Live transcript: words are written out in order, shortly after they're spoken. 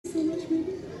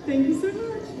Thank you so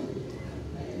much.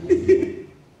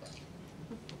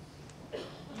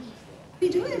 How are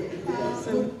you doing?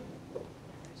 Nigel.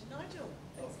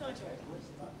 Thanks, Nigel.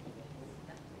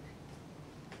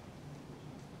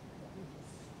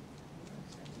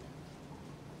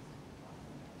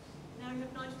 Now we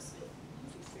have Nigel Smith.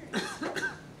 Experience.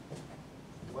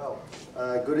 Well,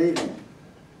 good evening.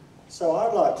 So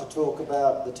I'd like to talk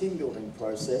about the team building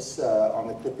process on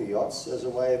the Clipper yachts as a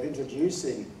way of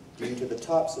introducing you to the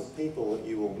types of people that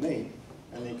you will meet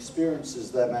and the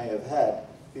experiences they may have had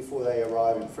before they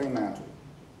arrive in Fremantle.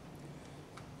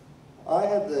 I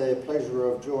had the pleasure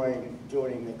of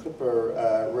joining the Clipper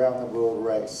round the world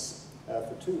race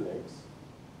for 2 legs.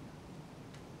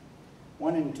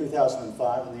 One in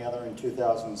 2005 and the other in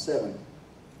 2007.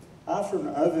 After an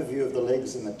overview of the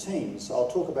legs and the teams, I'll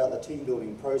talk about the team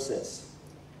building process.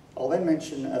 I'll then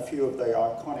mention a few of the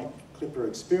iconic Clipper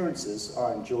experiences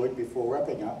I enjoyed before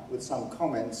wrapping up with some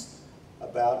comments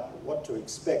about what to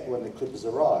expect when the Clippers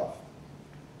arrive.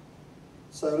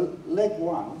 So leg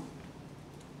one,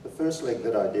 the first leg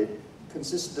that I did,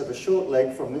 consisted of a short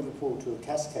leg from Liverpool to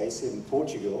Cascais in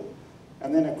Portugal,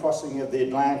 and then a crossing of the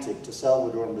Atlantic to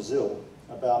Salvador in Brazil,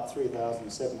 about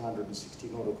 3,760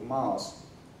 nautical miles.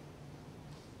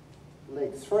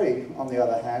 Leg 3, on the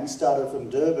other hand, started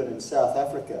from Durban in South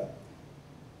Africa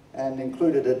and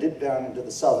included a dip down into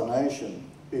the Southern Ocean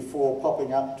before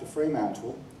popping up to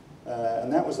Fremantle,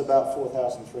 and that was about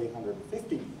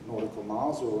 4,350 nautical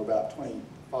miles, or about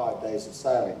 25 days of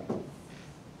sailing.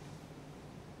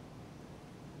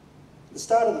 The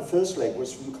start of the first leg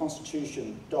was from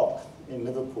Constitution Dock in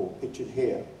Liverpool, pictured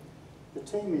here. The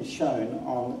team is shown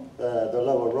on the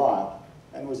lower right,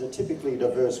 and was a typically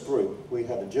diverse group. We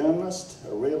had a journalist,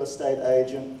 a real estate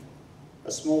agent,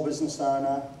 a small business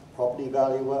owner, property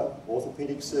valuer,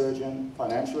 orthopedic surgeon,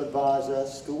 financial advisor,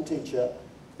 school teacher,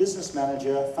 business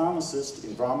manager, pharmacist,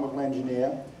 environmental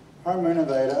engineer, home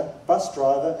renovator, bus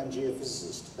driver, and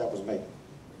geophysicist. That was me.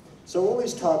 So all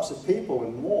these types of people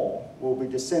and more will be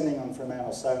descending on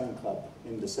Fremantle Sailing Club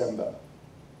in December.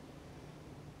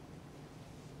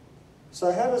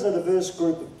 So how does a diverse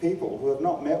group of people who have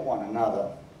not met one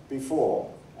another before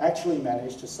actually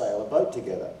manage to sail a boat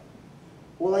together?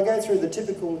 Well, they go through the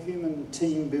typical human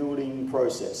team building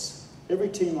process. Every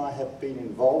team I have been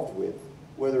involved with,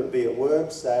 whether it be at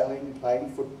work, sailing,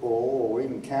 playing football, or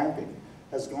even camping,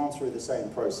 has gone through the same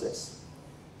process.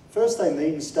 First they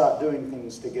meet and start doing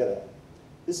things together.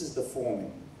 This is the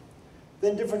forming.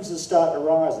 Then differences start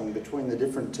arising between the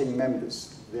different team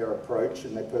members, their approach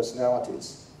and their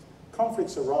personalities.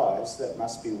 Conflicts arise that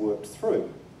must be worked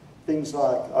through. Things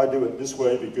like, I do it this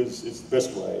way because it's the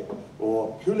best way,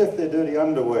 or who left their dirty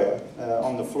underwear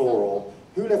on the floor, or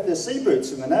who left their sea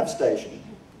boots in the nav station,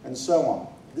 and so on.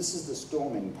 This is the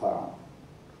storming part.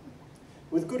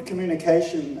 With good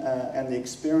communication and the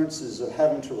experiences of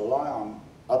having to rely on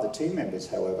other team members,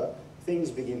 however, things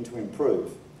begin to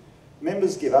improve.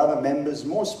 Members give other members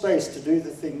more space to do the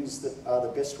things that are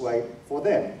the best way for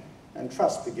them, and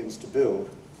trust begins to build.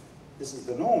 This is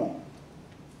the norm.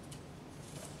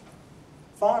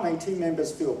 Finally, team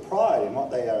members feel pride in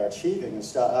what they are achieving and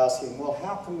start asking, well,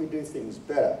 how can we do things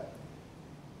better?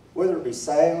 Whether it be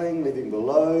sailing, living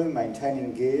below,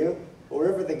 maintaining gear, or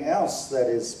everything else that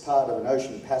is part of an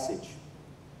ocean passage.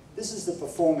 This is the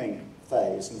performing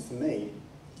phase, and for me,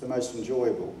 the most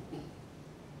enjoyable.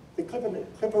 The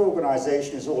Clipper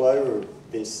organisation is all over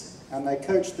this, and they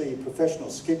coach the professional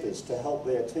skippers to help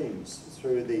their teams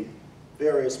through the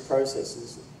various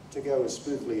processes to go as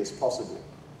smoothly as possible.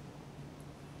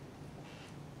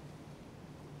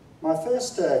 My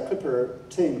first Clipper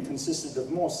team consisted of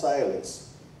more sailors,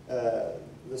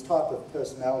 this type of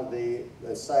personality,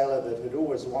 a sailor that had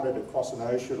always wanted to cross an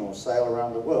ocean or sail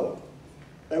around the world.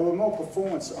 They were more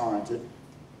performance-oriented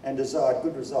and desired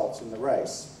good results in the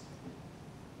race.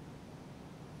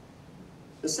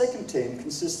 The second team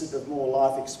consisted of more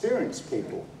life experienced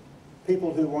people,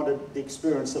 people who wanted the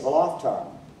experience of a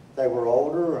lifetime. They were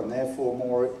older and therefore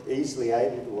more easily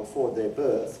able to afford their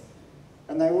berth,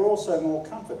 and they were also more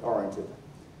comfort-oriented.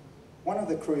 One of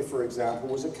the crew, for example,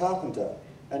 was a carpenter,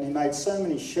 and he made so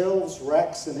many shelves,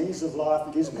 racks, and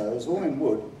ease-of-life gizmos, all in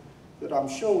wood, that I'm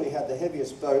sure we had the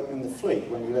heaviest boat in the fleet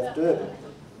when we left Durban.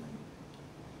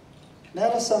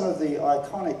 Now to some of the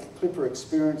iconic Clipper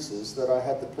experiences that I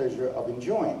had the pleasure of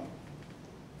enjoying.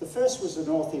 The first was the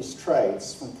Northeast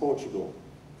Trades from Portugal.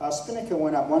 Our spinnaker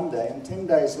went up one day, and 10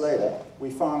 days later, we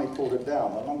finally pulled it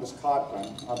down, the longest kite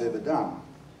run I've ever done.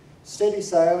 Steady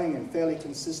sailing and fairly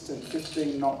consistent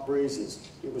 15-knot breezes.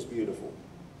 It was beautiful.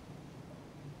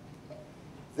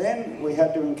 Then we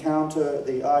had to encounter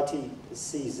the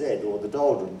ITCZ, or the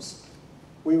doldrums.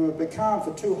 We were becalmed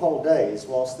for 2 whole days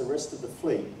whilst the rest of the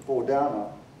fleet bore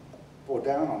down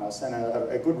on us and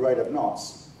at a good rate of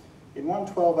knots. In one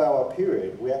 12-hour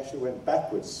period, we actually went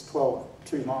backwards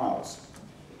 2 miles.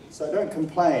 So don't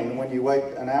complain when you wait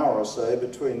an hour or so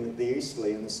between the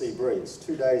easterly and the sea breeze.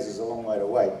 2 days is a long way to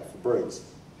wait for breeze.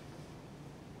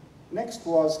 Next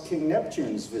was King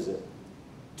Neptune's visit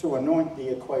to anoint the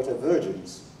equator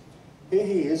virgins. Here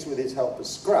he is with his helper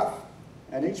Scruff,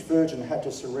 and each virgin had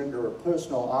to surrender a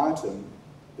personal item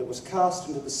that was cast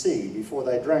into the sea before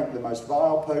they drank the most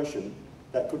vile potion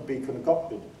that could be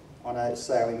concocted on a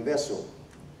sailing vessel.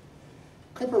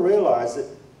 Clipper realised that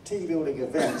team-building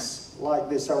events like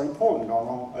this are important on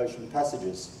long ocean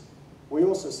passages. We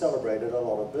also celebrated a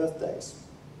lot of birthdays.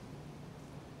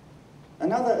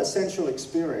 Another essential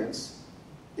experience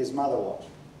is Mother Watch.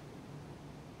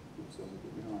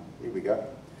 Here we go.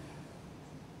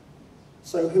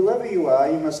 So whoever you are,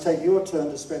 you must take your turn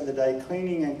to spend the day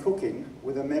cleaning and cooking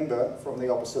with a member from the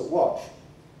opposite watch.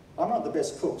 I'm not the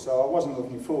best cook, so I wasn't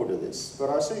looking forward to this,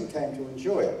 but I soon came to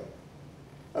enjoy it.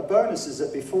 A bonus is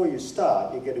that before you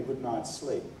start, you get a good night's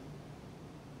sleep.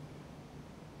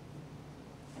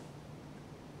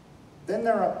 Then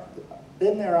there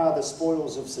are the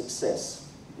spoils of success.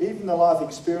 Even the life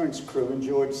experienced crew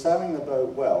enjoyed sailing the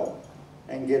boat well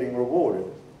and getting rewarded.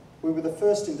 We were the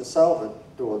first into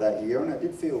Salvador that year, and it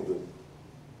did feel good.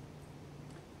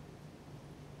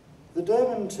 The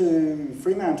Durban to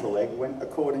Fremantle leg went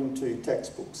according to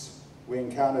textbooks. We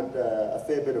encountered a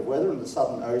fair bit of weather in the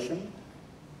Southern Ocean,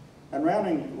 and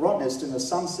rounding Rottnest in the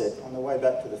sunset on the way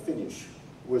back to the finish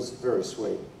was very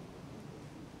sweet.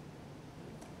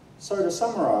 So to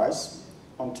summarise,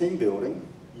 on team building,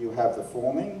 you have the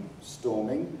forming,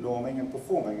 storming, norming and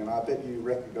performing, and I bet you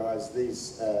recognise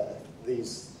these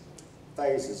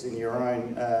phases in your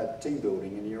own team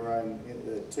building, in your own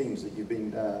teams that you've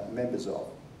been members of.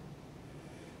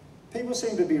 People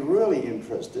seem to be really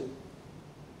interested,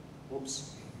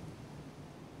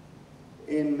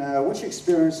 in which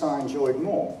experience I enjoyed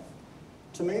more.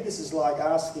 To me, this is like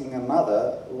asking a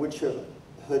mother which of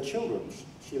her children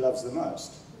she loves the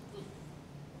most.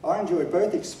 I enjoyed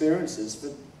both experiences for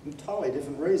entirely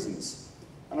different reasons,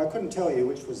 and I couldn't tell you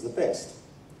which was the best.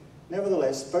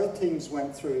 Nevertheless, both teams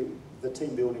went through the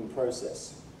team building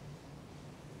process.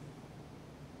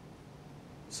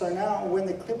 So now, when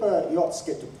the Clipper yachts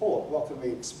get to port, what can we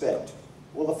expect?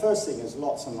 Well, the first thing is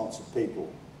lots and lots of people.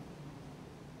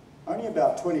 Only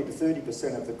about 20 to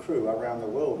 30% of the crew are around the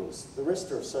worlders. The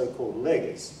rest are so-called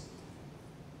leggers.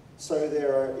 So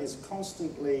there is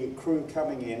constantly crew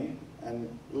coming in and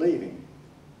leaving.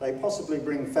 They possibly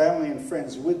bring family and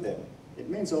friends with them. It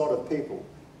means a lot of people.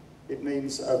 It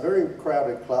means a very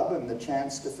crowded club and the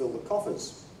chance to fill the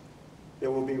coffers.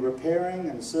 There will be repairing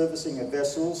and servicing of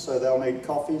vessels, so they'll need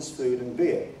coffees, food and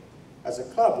beer. As a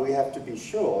club, we have to be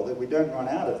sure that we don't run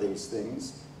out of these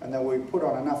things and that we put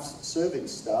on enough serving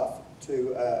staff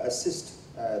to assist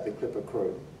the Clipper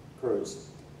crews.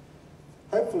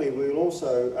 Hopefully we'll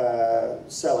also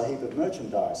sell a heap of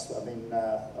merchandise. I mean,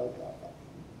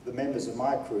 the members of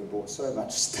my crew bought so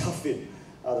much stuff in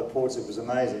other ports, it was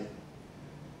amazing.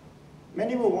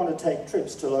 Many will want to take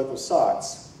trips to local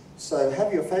sites, so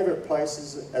have your favourite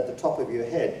places at the top of your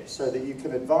head so that you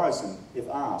can advise them if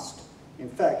asked. In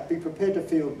fact, be prepared to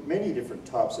field many different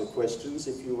types of questions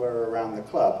if you were around the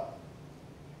club.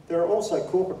 There are also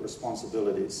corporate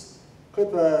responsibilities.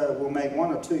 Clipper will make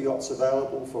 1 or 2 yachts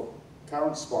available for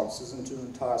current sponsors and to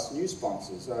entice new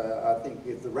sponsors. I think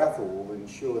if the raffle will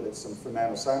ensure that some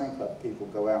Fremantle Sailing Club people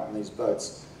go out on these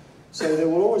boats. So there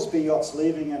will always be yachts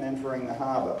leaving and entering the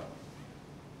harbour.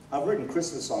 I've written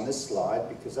Christmas on this slide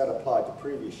because that applied to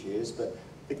previous years, but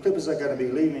the Clippers are going to be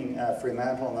leaving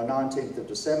Fremantle on the 19th of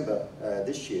December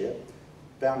this year,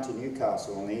 bound to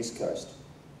Newcastle on the east coast.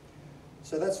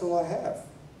 So that's all I have.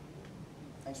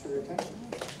 Thanks for your attention.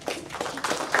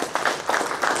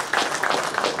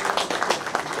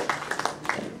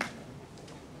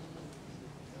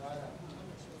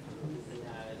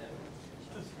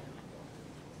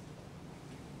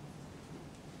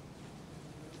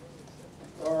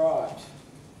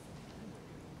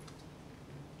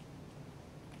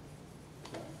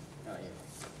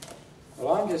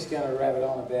 Well, I'm just going to rabbit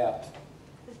on about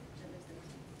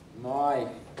my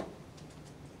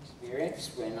experience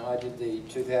when I did the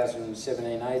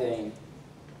 2017-18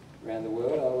 around the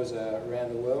world. I was a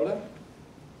round-the-worlder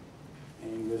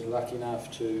and was lucky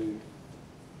enough to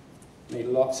meet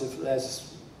lots of,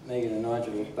 as Megan and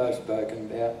Nigel have both spoken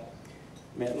about,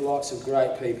 met lots of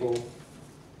great people.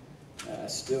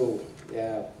 Still,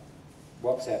 our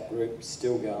WhatsApp group is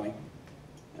still going.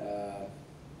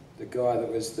 The guy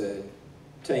that was the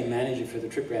team manager for the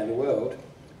trip around the world,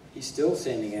 he's still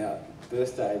sending out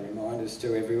birthday reminders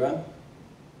to everyone.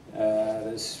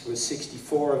 There was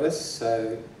 64 of us,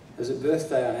 so there's a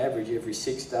birthday on average every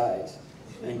 6 days.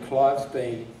 And Clive's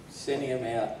been sending them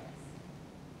out,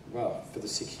 well, for the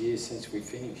 6 years since we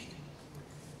finished.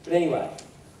 But anyway,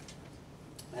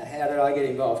 how did I get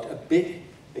involved? A bit,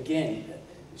 again,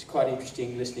 it's quite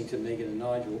interesting listening to Megan and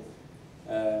Nigel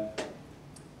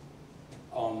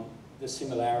on the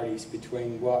similarities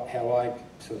between how I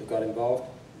sort of got involved.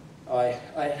 I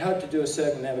had hoped to do a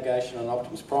circumnavigation on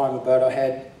Optimus Prime, a boat I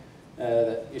had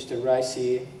that used to race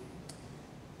here.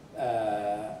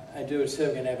 I do a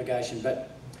circumnavigation, but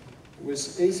it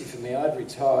was easy for me. I'd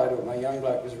retired, or my young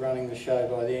bloke was running the show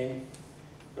by then,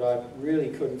 but I really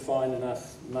couldn't find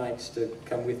enough mates to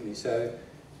come with me. So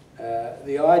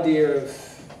the idea of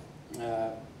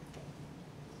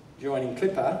joining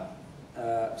Clipper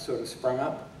sort of sprung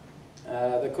up.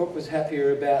 The cook was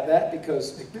happier about that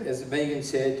because, as Megan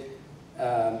said,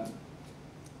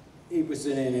 it was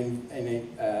in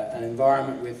an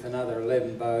environment with another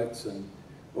 11 boats and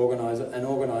an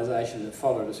organisation that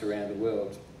followed us around the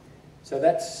world. So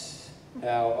that's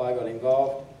how I got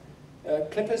involved.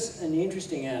 Clipper's an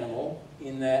interesting animal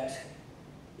in that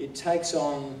it takes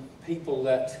on people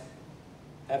that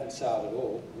haven't sailed at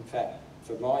all. In fact,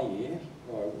 for my year,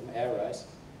 or our race,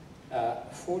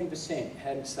 40%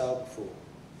 hadn't sailed before.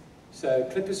 So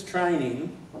Clipper's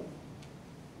training,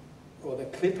 or the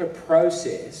Clipper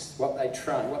process, what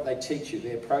they teach you,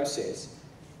 their process,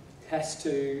 has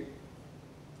to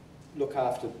look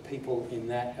after people in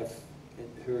that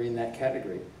who are in that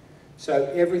category. So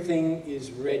everything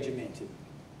is regimented,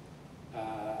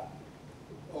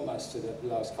 almost to the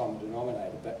lowest common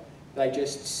denominator, but they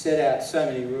just set out so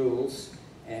many rules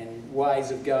and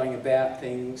ways of going about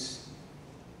things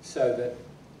so that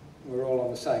we're all on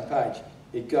the same page.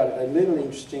 It got a little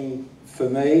interesting for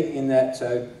me in that,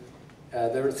 so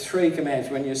there are 3 commands.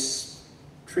 When you're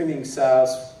trimming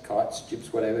sails, kites,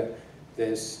 jibs, whatever,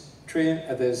 there's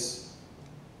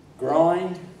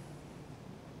grind,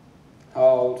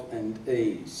 hold and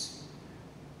ease.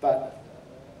 But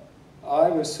I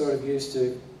was sort of used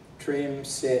to trim,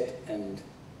 set and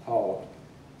hold.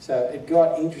 So it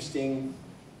got interesting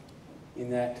in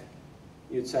that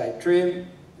you'd say trim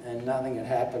and nothing had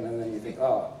happened, and then you think,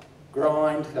 oh,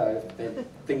 grind, so then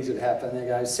things would happen. Then you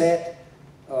go set,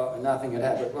 oh, nothing had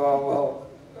happened.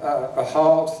 A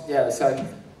hold, yeah, so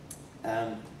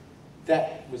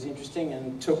that was interesting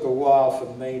and took a while for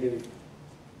me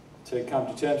to come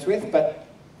to terms with, but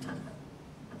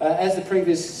as the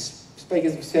previous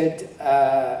speakers have said,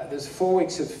 there's 4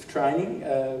 weeks of training.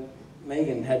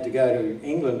 Megan had to go to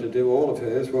England to do all of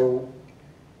hers. Well,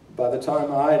 by the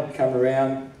time I'd come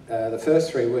around, the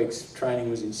first 3 weeks training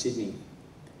was in Sydney.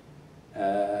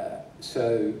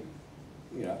 So,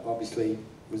 you know, obviously it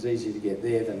was easier to get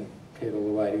there than head all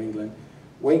the way to England.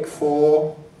 Week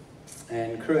 4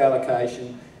 and crew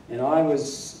allocation, and I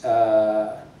was,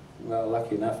 well,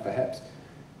 lucky enough perhaps,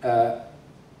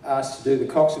 asked to do the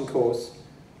coxswain course.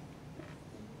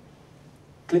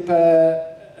 Clipper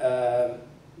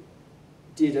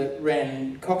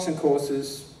ran coxswain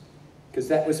courses because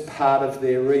that was part of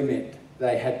their remit.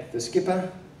 They had the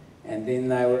skipper, and then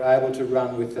they were able to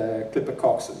run with a Clipper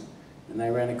coxswain, and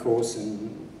they ran a course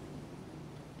and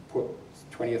put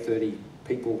 20 or 30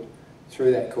 people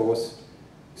through that course.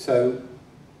 So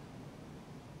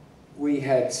we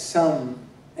had some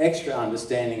extra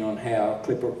understanding on how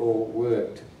Clipper all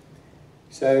worked.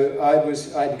 So I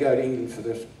had to go to England for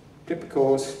the Clipper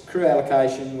course, crew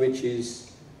allocation, which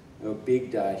is a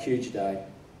big day, huge day,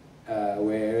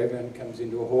 where everyone comes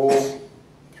into a hall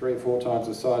 3 or 4 times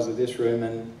the size of this room,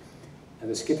 and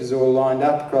the skippers are all lined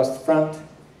up across the front,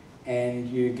 and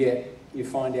you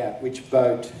find out which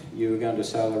boat you are going to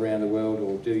sail around the world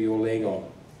or do your leg on.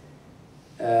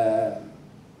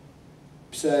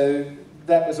 So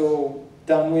that was all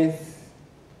done with.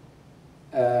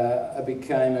 I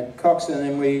became a coxswain,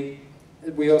 and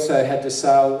then we also had to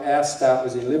sail. Our start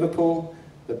was in Liverpool.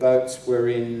 The boats were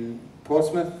in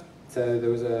Portsmouth, so there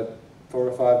was a 4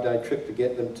 or 5 day trip to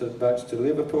get them to boats to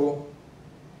Liverpool.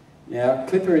 Now,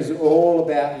 Clipper is all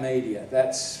about media.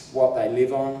 That's what they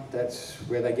live on. That's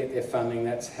where they get their funding.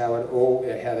 That's how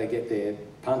they get their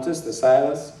punters, the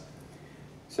sailors.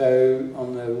 So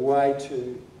on the way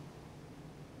to,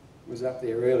 was up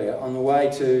there earlier, on the way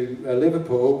to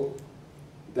Liverpool,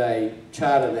 they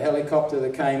chartered a helicopter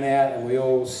that came out, and we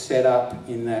all set up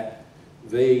in that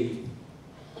V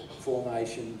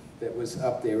formation that was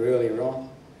up there earlier on.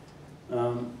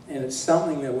 And it's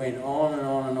something that went on and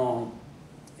on and on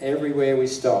everywhere we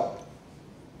stopped.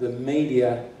 The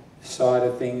media side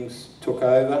of things took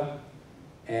over,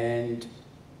 and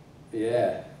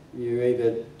yeah, you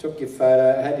either took your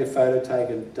photo, had your photo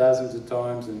taken dozens of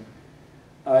times, and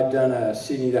I'd done a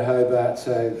Sydney to Hobart,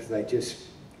 so they just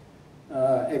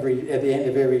at the end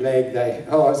of every leg they,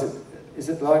 oh, is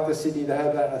it like the Sydney to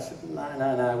Hobart? I said,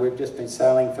 no, we've just been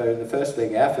sailing for the first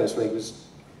leg. Our first leg was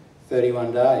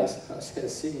 31 days. I said,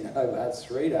 Sydney to Hobart's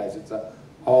 3 days. It's a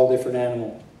whole different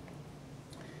animal.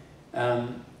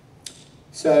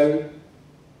 So,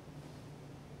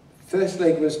 first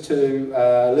leg was to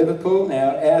Liverpool.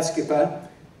 Now, our skipper, a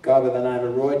guy by the name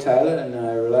of Roy Taylor,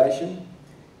 no relation,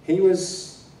 he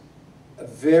was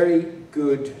very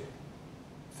good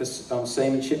on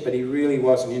seamanship, but he really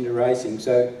wasn't into racing.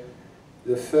 So,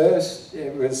 the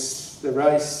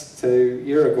race to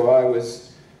Uruguay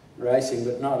was racing,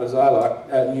 but not as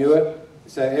I knew it.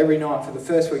 So every night, for the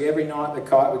first week, every night the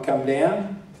kite would come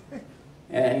down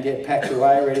and get packed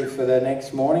away, ready for the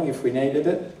next morning if we needed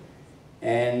it.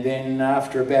 And then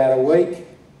after about a week,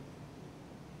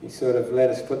 he sort of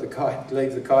let us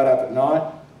leave the kite up at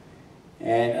night,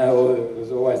 and it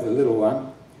was always the little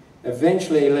one.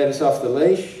 Eventually he let us off the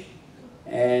leash,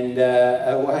 and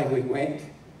away we went.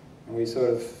 And we sort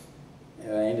of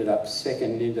ended up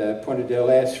second into Punta del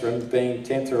Este from being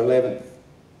 10th or 11th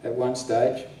at one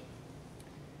stage.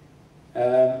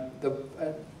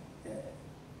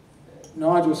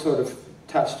 Nigel sort of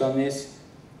touched on this.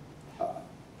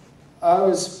 I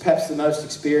was perhaps the most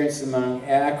experienced among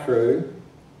our crew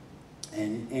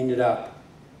and ended up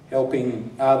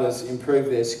helping others improve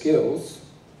their skills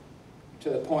to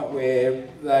the point where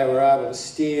they were able to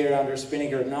steer under a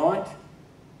spinnaker at night.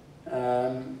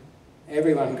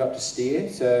 Everyone got to steer,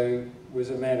 so it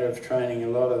was a matter of training a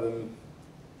lot of them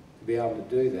to be able to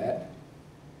do that.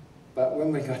 But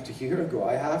when we got to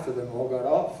Uruguay, half of them all got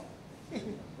off.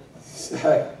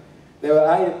 So there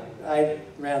were eight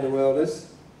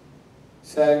round-the-worlders.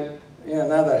 So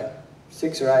another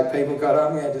 6 or 8 people got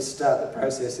on. We had to start the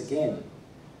process again.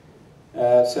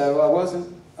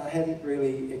 So I hadn't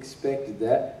really expected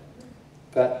that,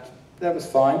 but that was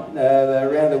fine. The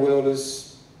round-the-worlders,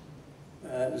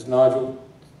 as Nigel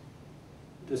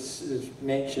just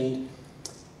mentioned,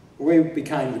 we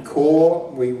became the core.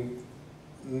 We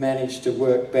managed to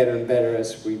work better and better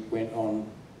as we went on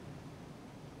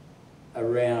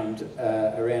around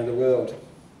the world.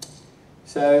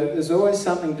 So there's always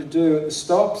something to do at the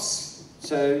stops.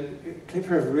 So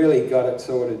Clipper have really got it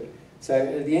sorted. So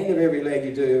at the end of every leg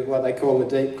you do what they call the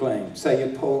deep clean. So you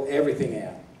pull everything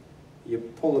out. You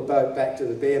pull the boat back to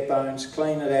the bare bones,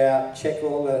 clean it out, check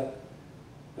all the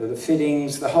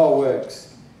fittings, the whole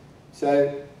works.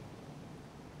 So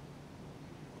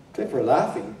people are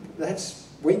laughing.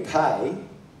 We pay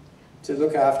to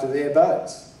look after their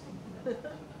boats.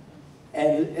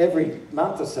 And every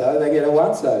month or so they get a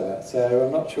once over. So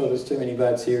I'm not sure there's too many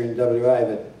boats here in WA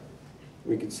that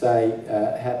we could say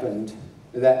that happened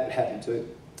to.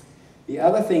 The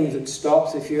other thing that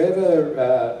stops, if you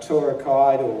ever tore a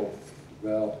kite or,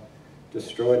 well,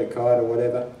 destroyed a kite or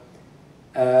whatever,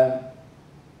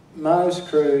 most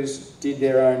crews did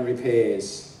their own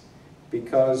repairs,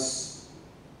 because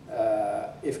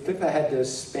if Clipper had to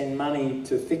spend money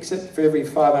to fix it, for every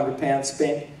 £500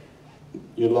 spent,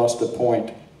 you lost a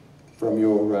point from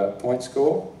your point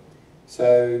score.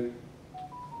 So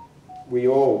we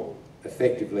all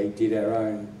effectively did our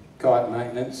own kite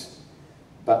maintenance,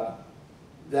 but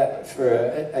that for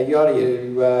a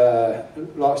yachty who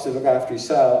likes to look after his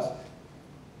sails,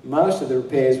 most of the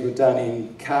repairs were done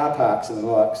in car parks and the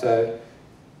like. So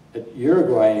at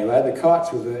Uruguay anyway, the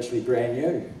kites were virtually brand new,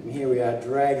 and here we are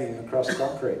dragging them across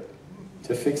concrete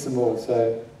to fix them all.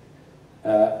 So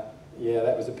yeah,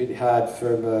 that was a bit hard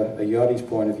from a yachty's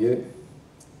point of view.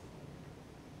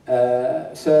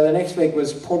 So the next leg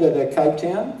was Punta to Cape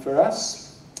Town for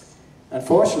us.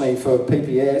 Unfortunately for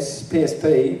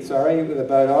PSP, sorry, with the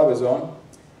boat I was on,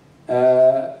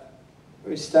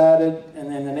 we started,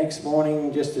 and then the next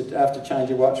morning, just after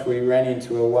change of watch, we ran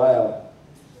into a whale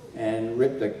and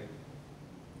ripped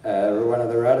one of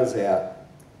the rudders out.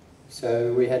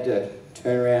 So we had to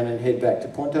turn around and head back to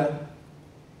Punta.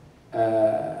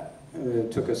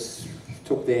 It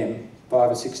took them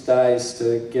 5 or 6 days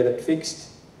to get it fixed,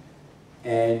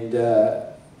 and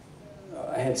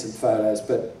I had some photos,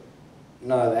 but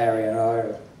neither Harry and I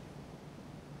are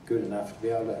good enough to be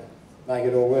able to make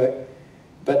it all work.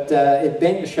 But it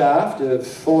bent the shaft, a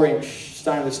 4-inch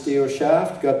stainless steel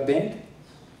shaft got bent.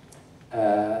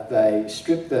 They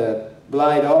stripped the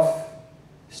blade off,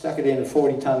 stuck it in a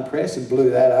 40-ton press and blew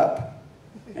that up,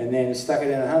 and then stuck it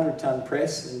in a 100-ton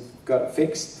press and got it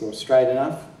fixed or straight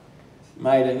enough.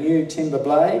 Made a new timber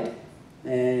blade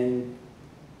and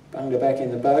bunged her back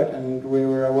in the boat, and we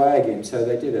were away again. So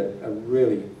they did a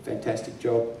really fantastic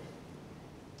job.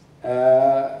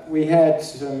 We had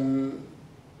some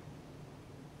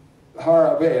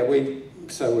horror.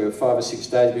 So we were 5 or 6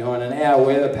 days behind, and our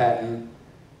weather pattern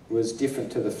was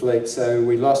different to the fleet, so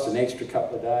we lost an extra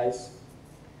couple of days.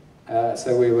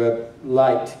 So we were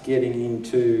late getting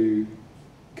into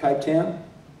Cape Town,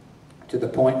 to the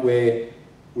point where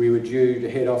we were due to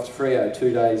head off to Freo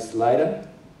 2 days later.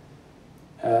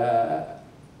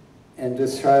 And to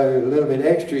throw a little bit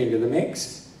extra into the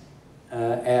mix,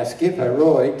 our skipper,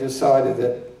 Roy, decided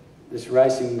that this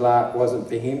racing lark wasn't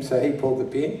for him, so he pulled the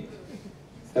pin.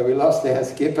 So we lost our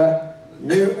skipper. A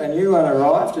new one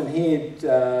arrived, and he had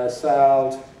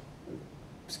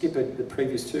skippered the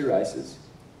previous 2 races.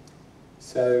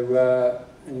 So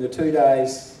in the 2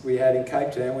 days we had in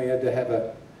Cape Town, we had to have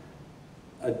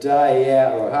a day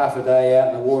out, or half a day out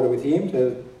in the water with him,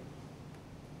 to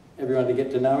everyone to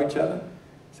get to know each other.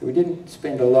 So we didn't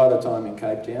spend a lot of time in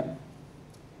Cape Town.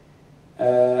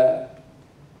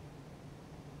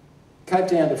 Cape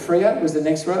Town to Freo was the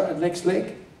next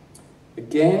leg.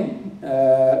 Again,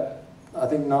 I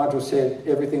think Nigel said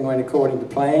everything went according to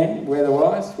plan,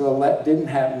 weather-wise. Well, that didn't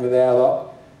happen with our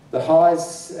lot. The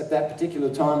highs at that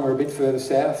particular time were a bit further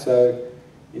south, so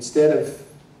instead of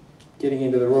getting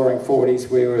into the roaring 40s,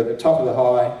 we were at the top of the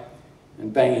high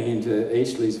and banging into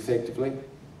easterlies effectively.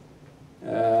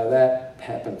 That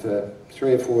happened for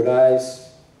 3 or 4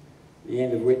 days, the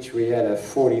end of which we had a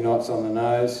 40 knots on the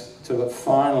nose, till it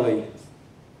finally,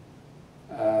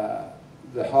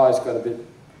 the highs got a bit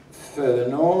further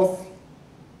north,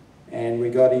 and we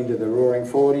got into the roaring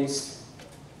 40s,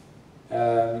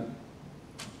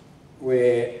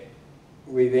 where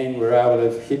we then were able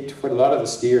to hit quite a lot of the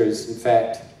steerers. In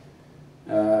fact,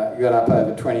 got up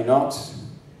over 20 knots,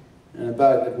 and a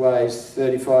boat that weighs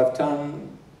 35 tonne,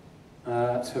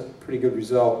 it's a pretty good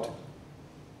result.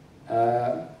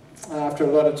 After a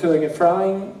lot of toing and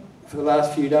froing for the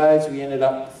last few days, we ended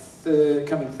up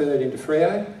coming third into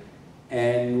Freo,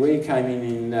 and we came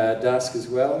in dusk as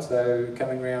well, so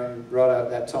coming round right at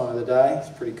that time of the day, it's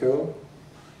pretty cool.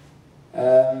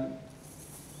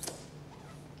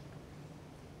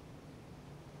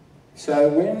 So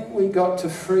when we got to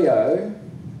Freo,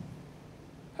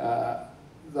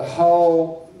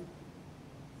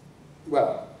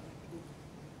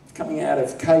 coming out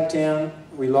of Cape Town,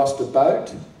 we lost a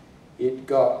boat. It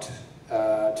got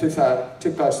too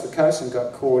close to the coast and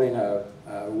got caught in a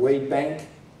weed bank,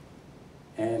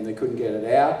 and they couldn't get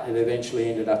it out. It eventually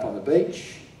ended up on the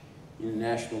beach in a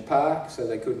national park, so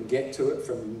they couldn't get to it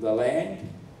from the land.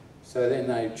 So then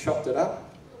they chopped it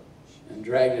up and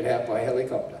dragged it out by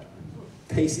helicopter.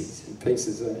 Pieces and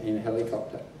pieces in a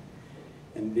helicopter.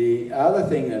 And the other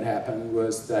thing that happened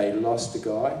was they lost a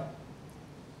guy.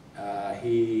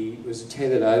 He was a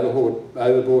tethered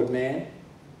overboard man,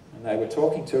 and they were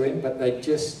talking to him, but and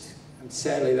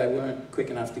sadly they weren't quick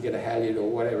enough to get a halyard or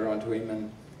whatever onto him,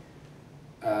 and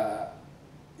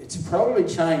it's probably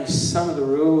changed some of the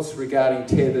rules regarding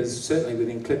tethers, certainly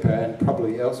within Clipper and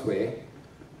probably elsewhere.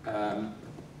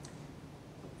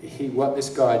 What this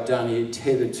guy had done, he had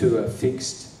tethered to a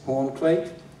fixed horn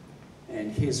cleat,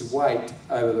 and his weight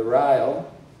over the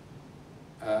rail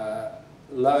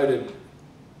loaded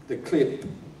the clip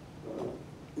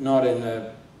not in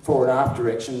the fore and aft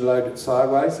direction, loaded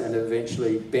sideways, and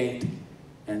eventually bent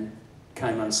and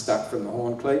came unstuck from the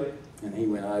horn cleat, and he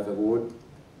went overboard.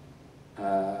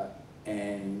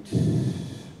 And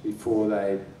before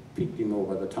they picked him, or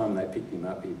by the time they picked him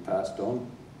up, he passed on.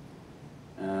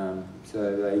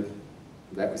 So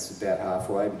that was about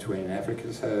halfway between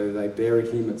Africa, so they buried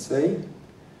him at sea.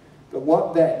 But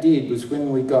what that did was,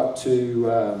 when we got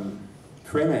to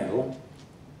Fremantle,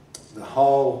 the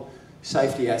whole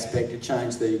safety aspect had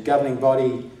changed. The governing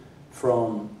body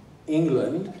from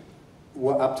England,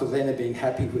 up to then, had been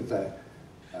happy with a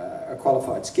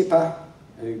qualified skipper,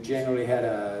 who generally had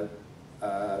a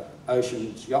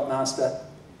ocean's yachtmaster,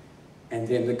 and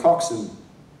then the coxswain,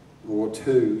 or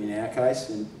 2 in our case,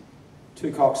 and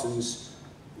 2 coxswains,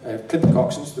 clipper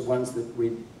coxswains, the ones that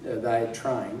they had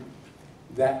trained.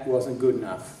 That wasn't good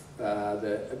enough.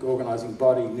 The organising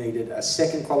body needed a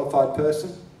second qualified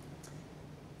person.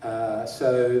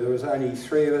 So there was only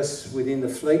 3 of us within the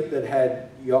fleet that had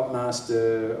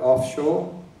yachtmaster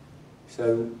offshore.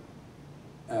 So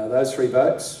those 3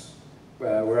 boats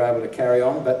were able to carry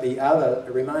on, but the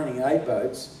remaining 8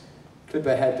 boats,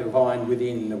 Clipper had to find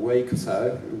within a week or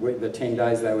so, the 10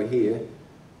 days they were here,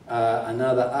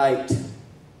 another 8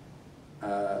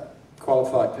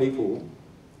 qualified people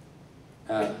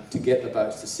to get the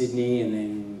boats to Sydney, and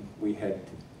then we had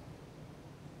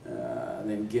and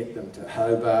then get them to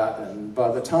Hobart, and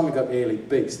by the time we got to Airlie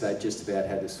Beach, they just about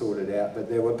had to sort it out. But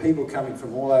there were people coming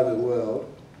from all over the world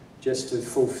just to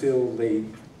fulfil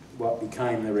what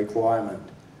became the requirement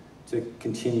to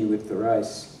continue with the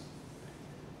race.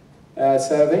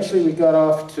 So eventually we got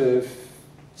off to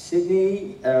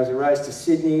Sydney. It was a race to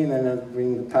Sydney, and then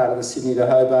a part of the Sydney to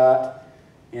Hobart,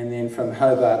 and then from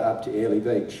Hobart up to Airlie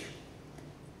Beach.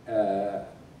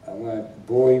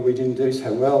 Boy, we didn't do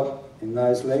so well in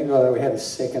those legs, although we had a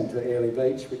second to Airlie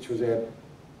Beach, which was our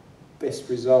best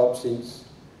result since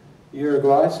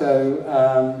Uruguay.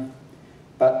 So,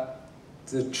 but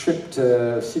the trip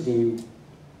to Sydney,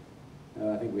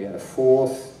 I think we had a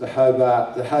fourth. The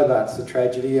Hobart's the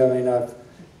tragedy. I mean, I've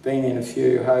been in a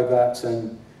few Hobarts,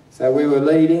 and so we were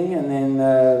leading, and then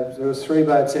there was 3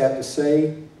 boats out to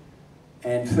sea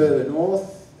and further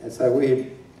north, and so we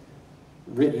had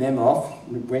written them off.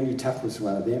 Wendy Tuck was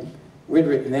one of them. We'd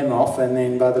written them off, and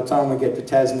then by the time we get to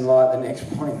Tasman Light the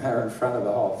next morning, they were in front of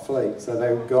the whole fleet, so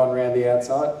they were gone round the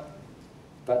outside.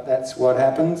 But that's what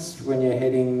happens when you're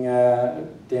heading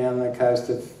down the coast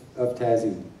of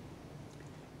Tassie.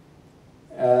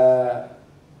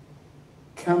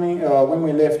 When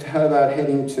we left Hobart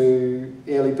heading to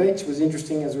Airlie Beach was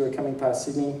interesting. As we were coming past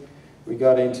Sydney, we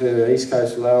got into East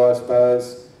Coast low, I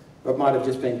suppose. It might have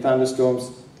just been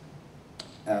thunderstorms.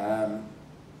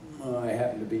 I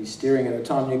happened to be steering at the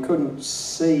time. You couldn't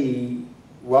see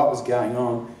what was going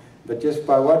on, but just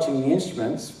by watching the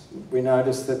instruments, we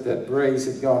noticed that the breeze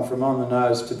had gone from on the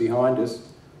nose to behind us,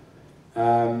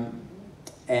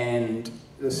 and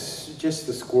just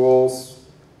the squalls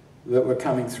that were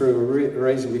coming through were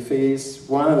reasonably fierce.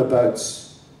 One of the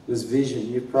boats was Vision.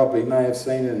 You probably may have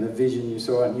seen it in the Vision you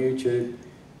saw on YouTube.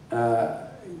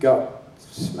 Got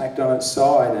smacked on its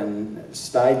side and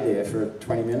stayed there for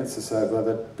 20 minutes or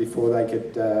so before they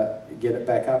could get it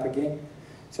back up again.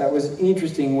 So it was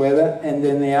interesting weather. And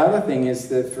then the other thing is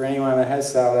that for anyone that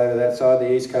has sailed over that side,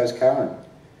 the East Coast current,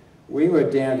 we were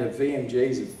down to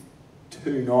VMGs of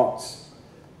 2 knots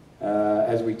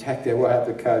as we tacked our way up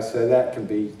the coast, so that can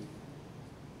be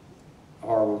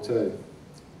horrible too.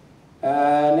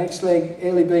 Next leg,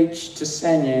 Airlie Beach to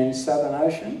Sanya in Southern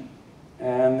Ocean,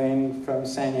 and then from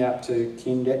Sanya up to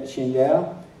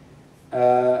Qingdao.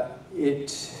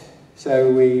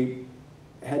 So we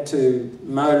had to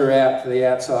motor out to the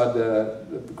outside the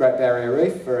Great Barrier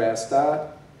Reef for our start,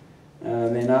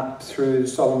 and then up through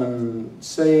Solomon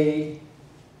Sea,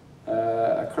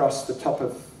 across the top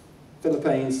of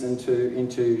Philippines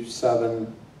into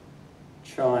southern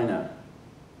China.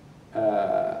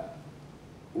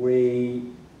 We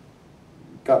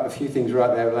got a few things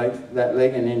right that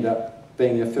leg and ended up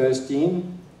being the first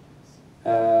in.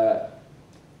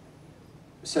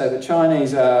 So the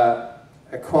Chinese are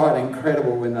quite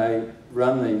incredible when they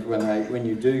run these, when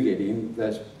you do get in.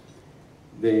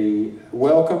 The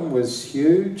welcome was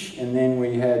huge, and then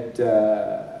we had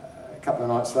a couple of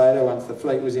nights later, once the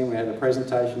fleet was in, we had a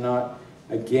presentation night.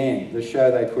 Again, the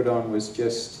show they put on was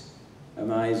just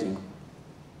amazing.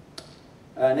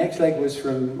 Next leg was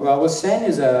from, San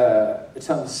is it's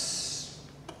on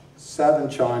southern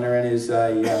China and is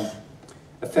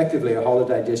effectively a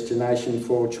holiday destination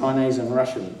for Chinese and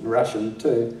Russian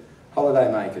too,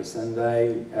 holiday makers, and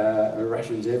they are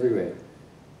Russians everywhere.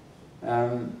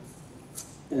 And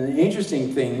the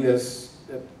interesting thing, there's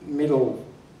middle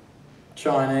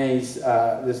Chinese,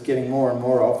 there's getting more and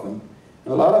more of them.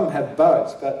 And a lot of them have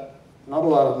boats, but not a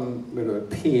lot of them would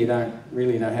appear don't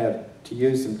really know how to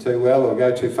use them too well or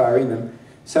go too far in them.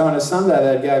 So on a Sunday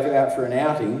they'd go out for an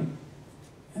outing,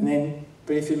 and then,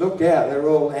 but if you looked out, they were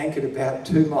all anchored about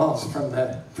 2 miles from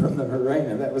the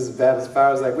marina. That was about as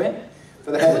far as they went.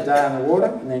 But they had a day on the water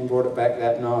and then brought it back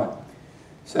that night.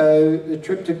 So the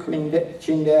trip to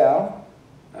Qingdao,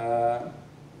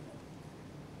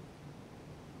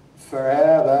 for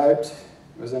our boat,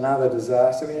 was another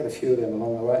disaster. We had a few of them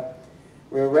along the way.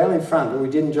 We were well in front, but we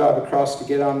didn't drive across to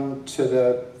get on to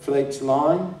the fleet's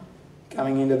line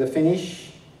coming into the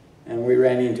finish, and we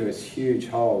ran into a huge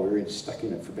hole. We were stuck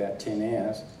in it for about 10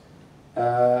 hours.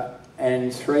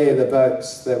 And 3 of the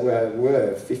boats that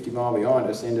were 50 miles behind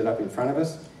us ended up in front of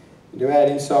us. And to add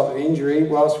insult to injury,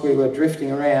 whilst we were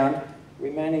drifting around, we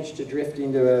managed to drift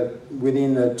into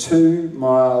within the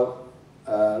 2-mile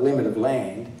limit of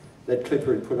land that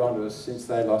Clipper had put onto us since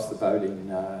they lost the boat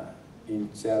in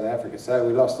South Africa. So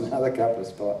we lost another couple of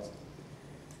spots.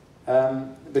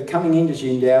 But coming into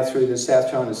Qingdao through the South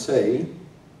China Sea,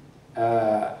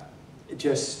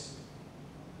 just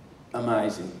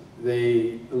amazing.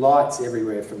 The lights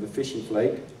everywhere from the fishing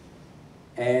fleet,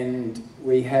 and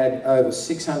we had over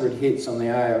 600 hits on the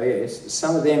AIS.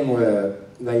 Some of them were,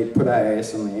 they put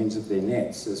AIS on the ends of their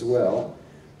nets as well,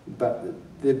 but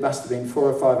there must have been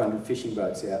 400 or 500 fishing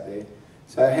boats out there.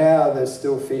 So how there's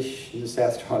still fish in the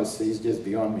South China Sea is just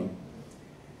beyond me.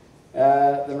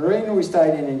 The marina we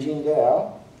stayed in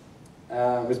Qingdao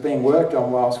was being worked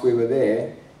on whilst we were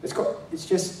there. It's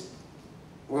just,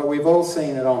 well, we've all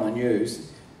seen it on the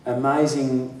news.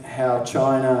 Amazing how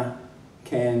China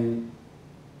can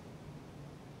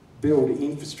build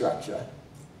infrastructure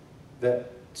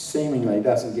that seemingly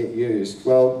doesn't get used.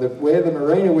 Well, where the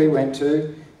marina we went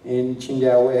to in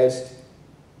Qingdao West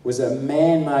was a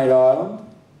man-made island.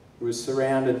 It was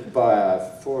surrounded by a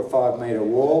 4 or 5 metre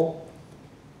wall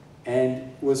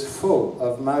and was full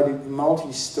of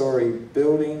multi-storey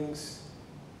buildings,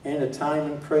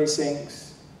 entertainment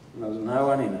precincts, and there was no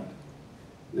one in it.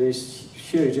 This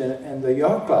huge, and the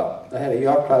yacht club, they had a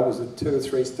yacht club, it was a 2 or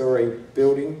 3 storey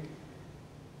building,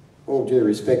 all due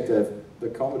respect to the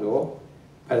Commodore,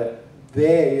 but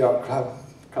their yacht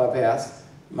clubhouse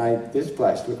made this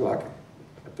place look like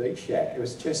a beach shack. It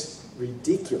was just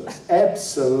ridiculous,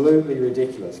 absolutely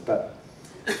ridiculous, but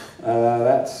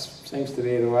that seems to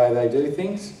be the way they do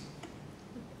things.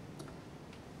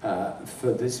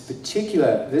 For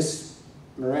this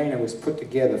marina was put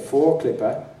together for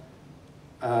Clipper.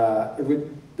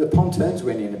 The pontoons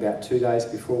went in about 2 days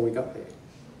before we got there.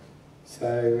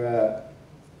 So,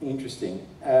 interesting.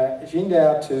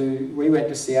 Qingdao we went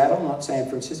to Seattle, not San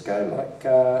Francisco, like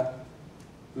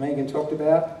Megan talked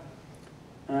about.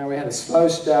 We had a slow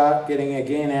start getting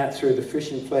again out through the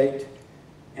fishing fleet,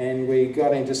 and we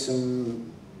got into some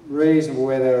reasonable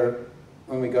weather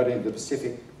when we got into the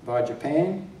Pacific by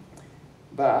Japan,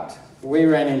 but we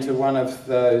ran into one of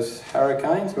those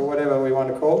hurricanes, or whatever we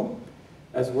want to call them,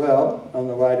 as well on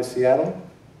the way to Seattle.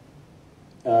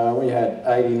 We had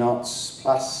 80 knots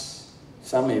plus,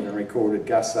 some even recorded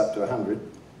gusts up to 100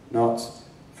 knots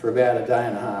for about a day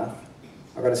and a half.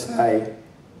 I've got to say,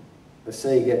 the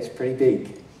sea gets pretty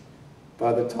big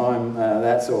by the time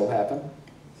that's all happened.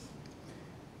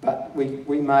 But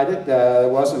we made it.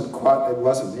 It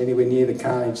wasn't anywhere near the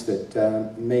carnage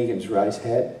that Megan's race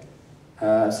had.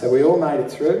 So we all made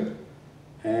it through,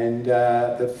 and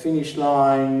the finish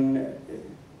line,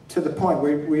 to the point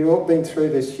we'd all been through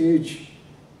this huge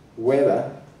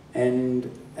weather,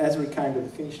 and as we came to the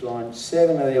finish line,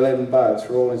 7 of the 11 boats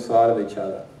were all inside of each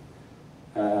other.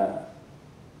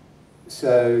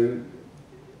 So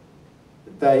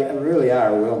they really are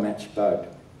a well-matched boat.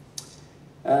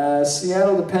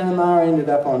 Seattle to Panama ended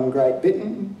up on Great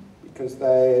Britain because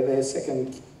their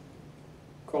second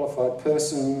qualified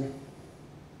person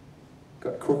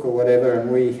got crook or whatever,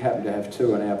 and we happened to have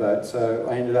 2 on our boat, so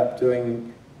I ended up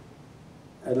doing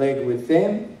a leg with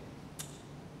them.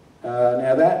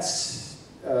 Now that's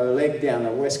a leg down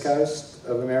the west coast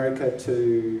of America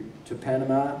to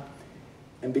Panama,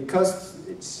 and because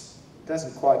it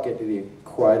doesn't quite get to the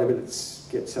equator, but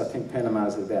I think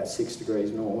Panama's at about 6 degrees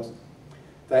north.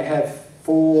 They have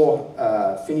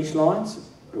 4 finish lines,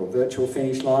 or virtual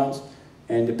finish lines,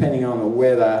 and depending on the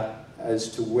weather as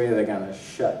to where they're going to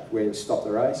where to stop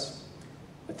the race.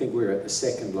 I think we're at the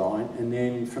 2nd line, and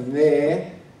then from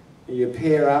there you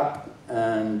pair up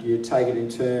and you take it in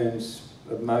turns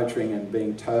of motoring and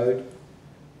being towed.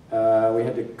 We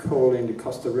had to call into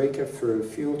Costa Rica for a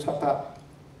fuel top-up,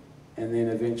 and then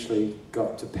eventually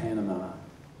got to Panama.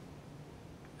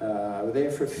 We were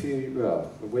there for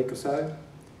a week or so,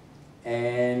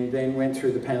 and then went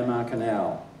through the Panama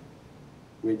Canal,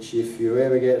 which if you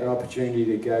ever get an opportunity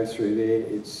to go through there,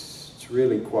 it's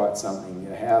really quite something.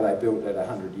 How they built it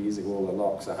 100 years ago, all the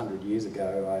locks 100 years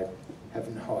ago, I have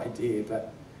no idea,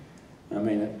 but I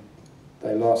mean,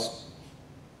 they lost,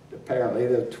 apparently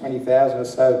there were 20,000 or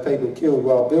so people killed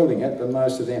while building it, but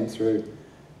most of them through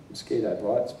mosquito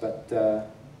bites, but the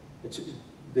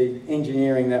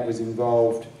engineering that was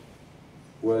involved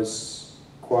was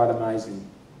quite amazing.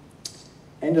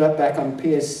 Ended up back on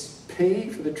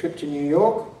PSP for the trip to New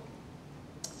York.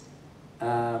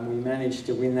 We managed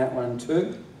to win that one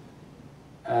too.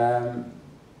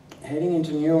 Heading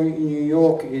into New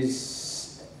York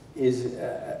was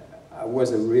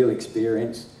a real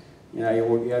experience. You know,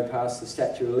 you go past the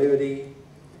Statue of Liberty,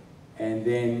 and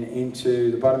then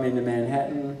into the bottom end of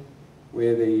Manhattan,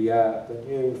 where the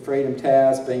new Freedom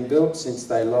Tower's been built since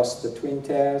they lost the Twin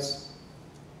Towers.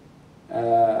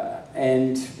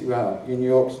 And, well,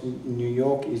 New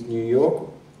York is New York.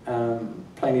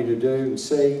 Plenty to do and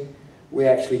see. We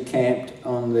actually camped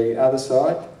on the other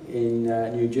side in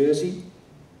New Jersey.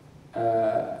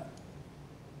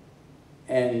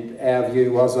 And our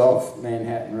view was of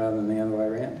Manhattan rather than the other way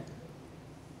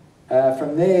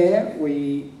From there,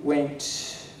 we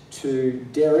went to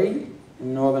Derry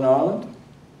in Northern Ireland.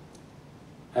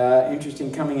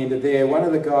 Interesting coming into there. One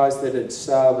of the guys that had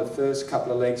sailed the first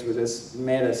couple of legs with us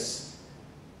met us.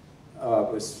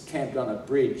 Was camped on a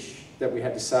bridge that we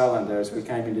had to sail under as we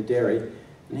came into Derry,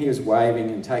 and he was waving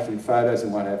and taking photos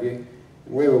and what have you.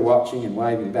 And we were watching and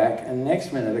waving back, and the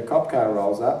next minute a cop car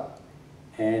rolls up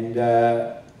and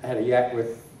had a yak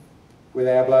with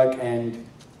our bloke, and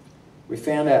we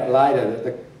found out later that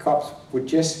the cops were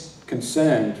just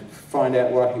concerned to find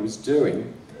out what he was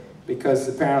doing, because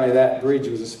apparently that bridge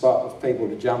was a spot for people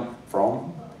to jump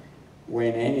from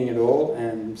when ending it all,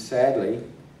 and sadly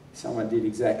someone did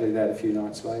exactly that a few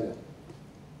nights later.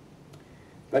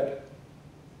 But,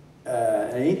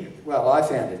 well, I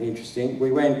found it interesting.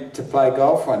 We went to play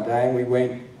golf one day, and we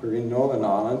were in Northern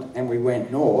Ireland, and we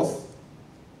went north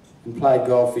and played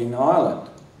golf in Ireland.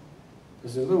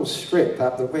 There's a little strip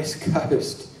up the west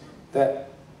coast that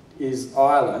is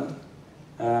Ireland.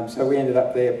 So we ended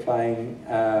up there playing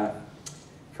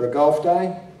for a golf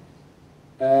day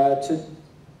to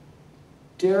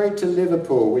Derry to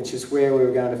Liverpool, which is where we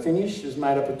were going to finish. It was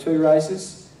made up of 2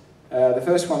 races. The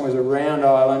first one was around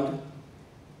Ireland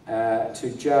to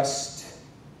just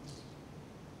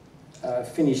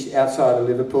finish outside of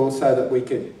Liverpool so that we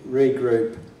could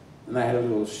regroup, and they had a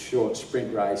little short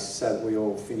sprint race so that we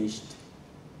all finished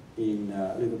in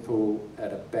Liverpool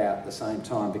at about the same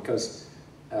time, because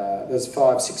there's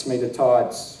 5-6 metre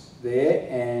tides there,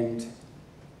 and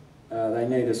they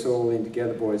need us all in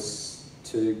together, boys,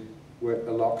 to work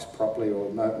the locks properly or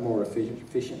more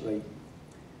efficiently.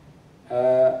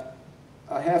 I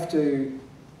have to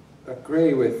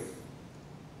agree with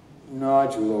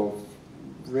Nigel, or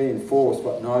reinforce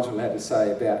what Nigel had to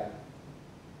say about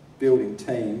building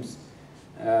teams.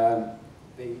 The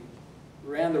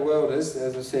Around the Worlders,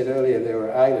 as I said earlier, there were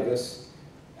 8 of us.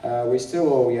 We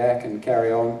still all yak and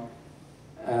carry on.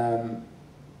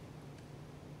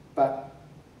 But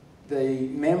the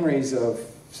memories of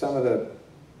some of the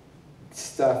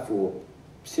stuff or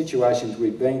situations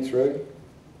we've been through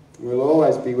will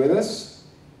always be with us.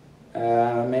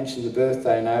 I mentioned the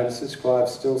birthday notices.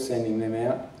 Clive's still sending them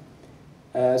out.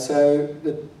 So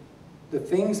the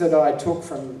things that I took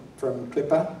from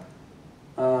Clipper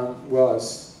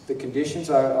was the conditions.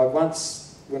 I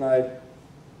once,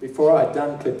 before I'd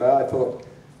done Clipper, I thought,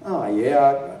 oh yeah,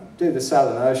 I'll do the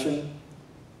Southern Ocean,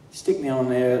 stick me on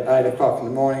there at 8 o'clock in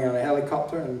the morning on a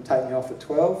helicopter and take me off at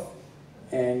 12,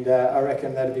 and I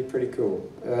reckon that'd be pretty cool.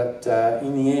 But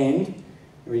in the end,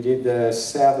 we did the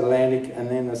South Atlantic and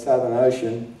then the Southern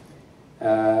Ocean.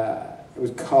 It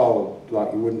was cold,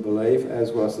 like you wouldn't believe,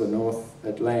 as was the North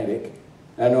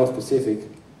Pacific.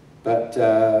 But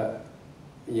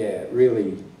yeah,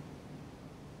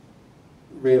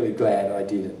 really glad I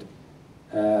did it.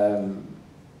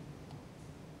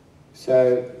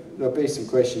 So there'll be some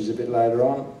questions a bit later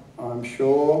on, I'm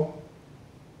sure.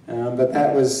 But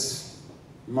that was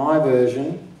my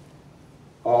version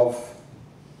of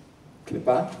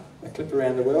Clipper, a Clip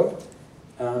Around the World.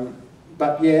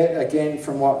 But yeah, again,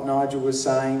 from what Nigel was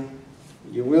saying,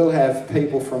 you will have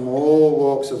people from all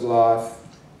walks of life.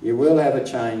 You will have a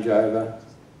changeover.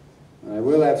 They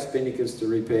will have spinnakers to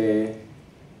repair.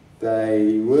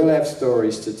 They will have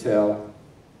stories to tell.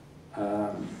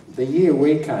 The year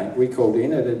we called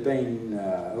in, it had been,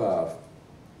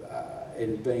 it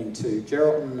had been to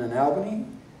Geraldton and Albany.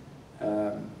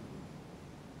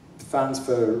 Funds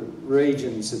for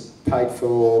regions had paid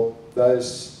for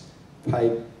those,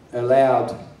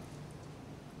 allowed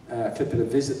Clipper to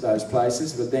visit those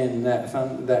places, but then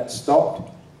that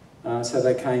stopped. So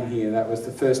they came here. That was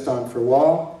the first time for a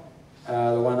while,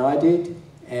 the one I did,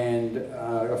 and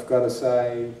I've got to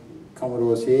say,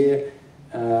 Commodores here,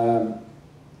 the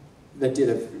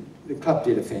club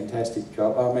did a fantastic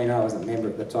job. I mean, I was a member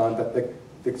at the time, but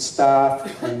the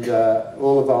staff and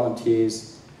all the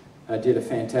volunteers did a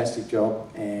fantastic job,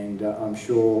 and I'm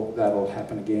sure that'll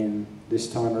happen again this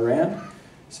time around.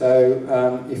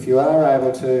 So if you are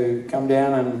able to come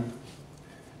down and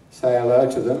say hello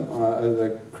to them,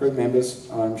 the crew members,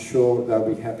 I'm sure they'll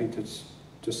be happy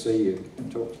to see you and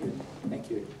talk to you. Thank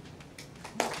you.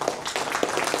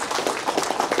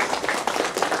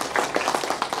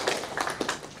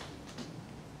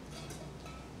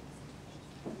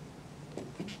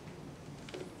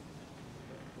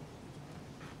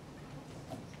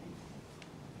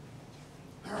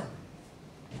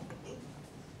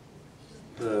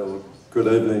 Good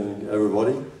evening,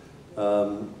 everybody.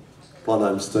 My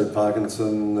name's Steve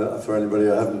Parkinson. For anybody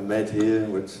I haven't met here,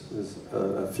 which is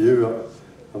a few,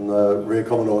 I'm the Rear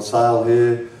Commodore Sail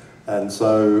here, and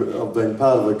so I've been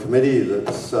part of a committee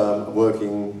that's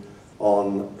working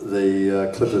on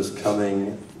the Clippers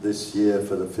coming this year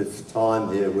for the 5th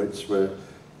time here, which we're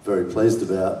very pleased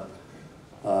about.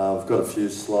 I've got a few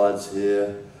slides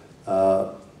here.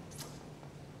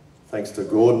 Thanks to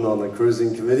Gordon on the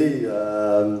cruising committee,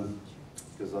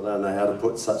 because I don't know how to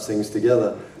put such things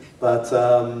together. But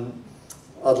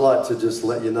I'd like to just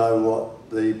let you know what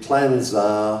the plans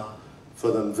are for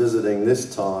them visiting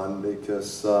this time,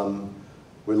 because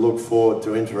we look forward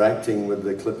to interacting with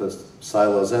the Clippers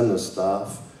sailors and the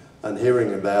staff and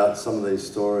hearing about some of these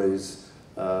stories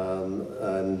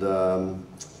and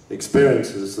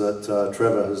experiences that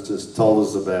Trevor has just told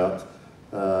us about.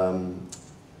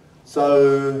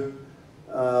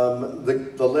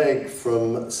 The leg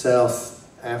from South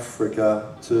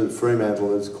Africa to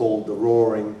Fremantle is called the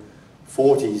Roaring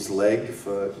 40s leg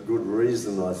for good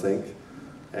reason, I think,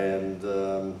 and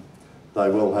they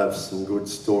will have some good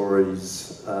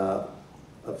stories of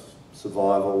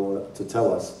survival to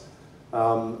tell us.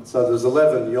 So there's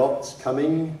 11 yachts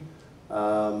coming.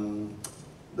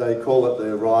 They call it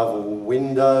the arrival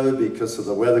window because of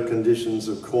the weather conditions,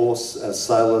 of course. As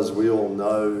sailors, we all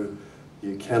know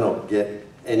you cannot get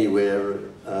anywhere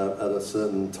at a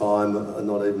certain time,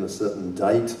 not even a certain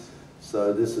date.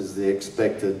 So this is the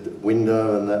expected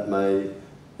window, and that may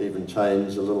even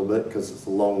change a little bit because it's a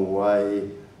long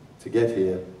way to get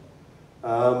here.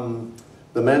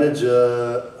 The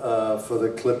manager for the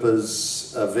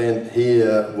Clippers event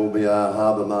here will be our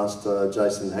Harbour Master,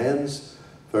 Jason Hands,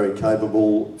 very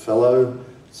capable fellow.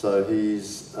 So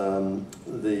he's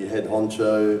the head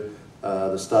honcho,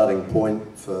 the starting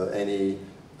point for any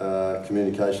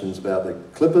communications about the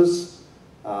Clippers.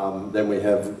 Then we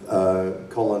have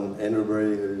Colin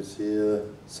Enderbury, who's here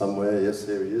somewhere. Yes,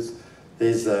 there he is.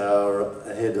 He's our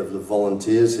head of the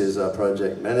volunteers. He's our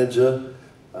project manager.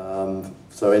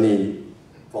 So any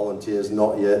volunteers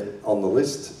not yet on the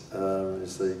list, you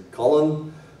see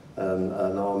Colin, and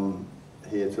I'm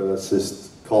here to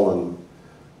assist Colin.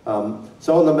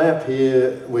 So on the map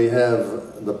here we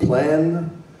have the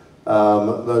plan.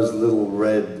 Those little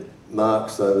red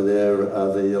marks over there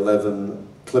are the 11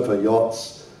 Clipper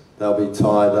yachts. They'll be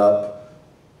tied up.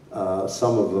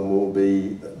 Some of them will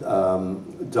be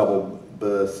double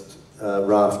berthed,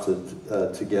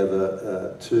 rafted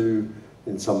together too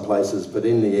in some places, but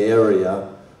in the area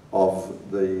of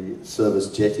the service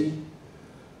jetty.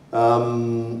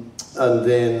 And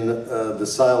then the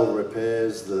sail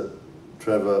repairs that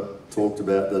Trevor talked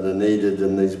about that are needed,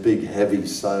 and these big heavy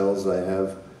sails they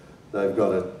have, they've got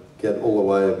to get all the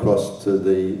way across to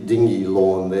the dinghy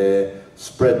lawn there,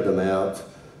 spread them out,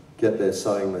 get their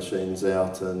sewing machines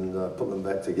out and put them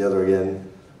back together again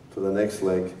for the next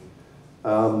leg.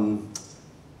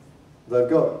 They've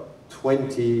got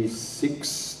 26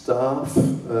 staff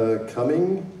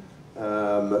coming,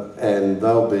 and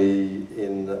they'll be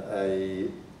in the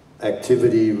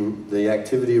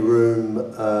activity room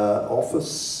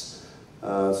office,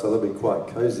 so they'll be quite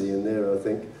cosy in there, I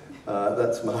think.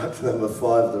 That's marked number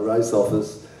 5, the race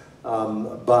office,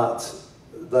 but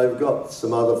they've got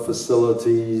some other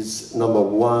facilities. Number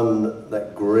 1,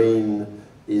 that green,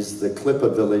 is the Clipper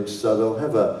Village, so they'll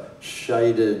have a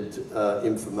shaded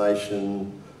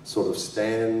information sort of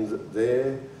stand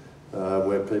there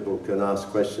where people can ask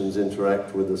questions,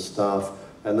 interact with the staff,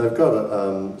 and they've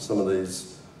got some of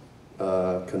these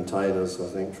containers, I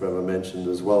think Trevor mentioned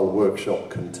as well, workshop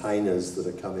containers that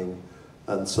are coming,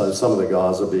 and so some of the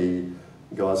guys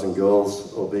and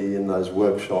girls will be in those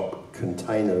workshop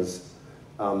containers.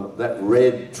 That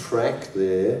red track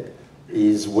there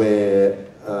is where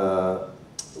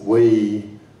we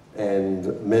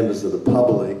and members of the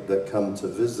public that come to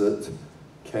visit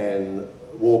can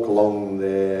walk along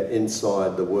there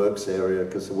inside the works area,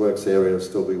 because the works area will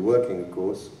still be working, of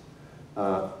course,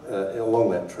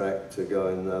 along that track to go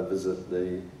and visit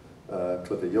the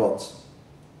Clipper yachts.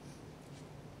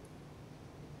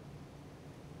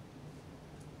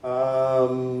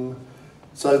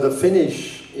 So the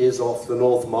finish is off the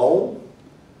North Mole,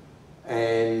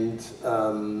 and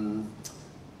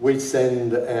we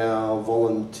send our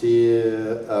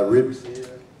volunteer ribs here,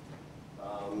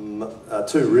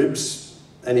 2 ribs,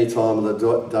 any time of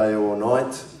the day or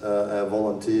night. Our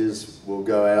volunteers will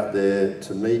go out there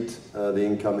to meet the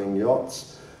incoming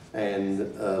yachts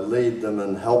and lead them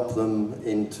and help them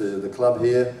into the club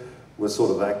here. We're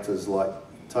sort of act as like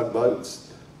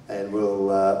tugboats, and we'll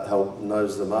help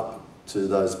nose them up to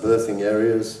those berthing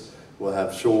areas. We'll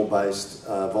have shore-based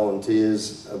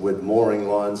volunteers with mooring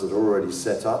lines that are already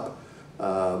set up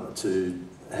to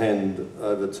hand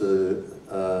over to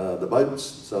the boats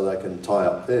so they can tie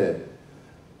up there.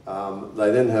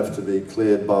 They then have to be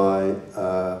cleared by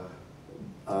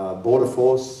Border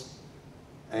Force,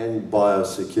 and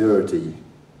biosecurity.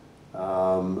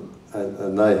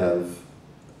 And they have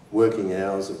working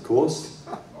hours, of course,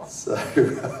 so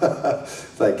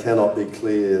they cannot be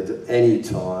cleared any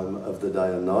time of the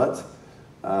day and night.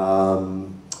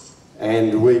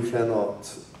 And we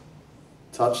cannot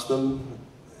touch them,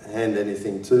 hand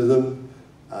anything to them,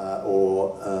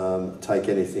 or take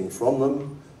anything from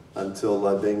them until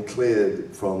they've been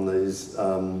cleared from these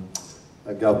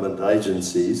government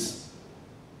agencies.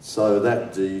 So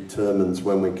that determines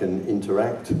when we can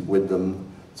interact with them.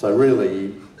 So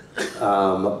really,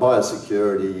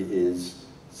 biosecurity is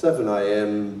 7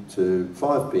 AM to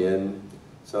 5 PM.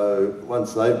 So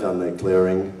once they've done their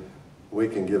clearing, we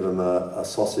can give them a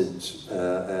sausage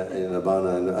in a bun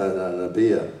and a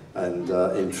beer, and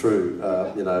in true,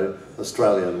 you know,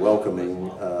 Australian welcoming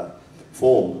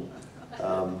form.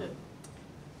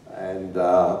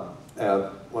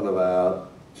 One of our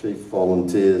chief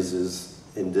volunteers is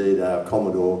indeed our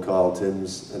Commodore Kyle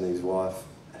Timms and his wife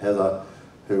Heather,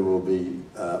 who will be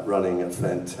running a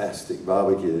fantastic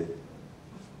barbecue.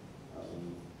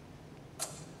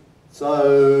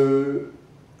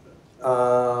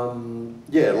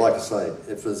 Yeah, like I say,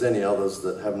 if there's any others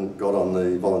that haven't got on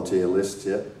the volunteer list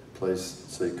yet, please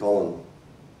see Colin.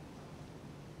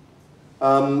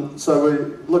 So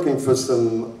we're looking for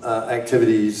some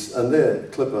activities, and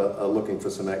Clipper are looking for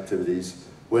some activities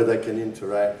where they can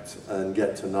interact and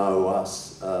get to know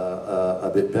us a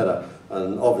bit better.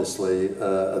 And obviously,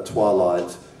 a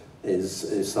twilight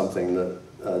is something that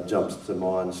jumps to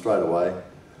mind straight away.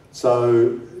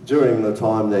 So during the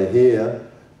time they're here,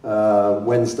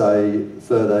 Wednesday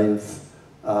 13th,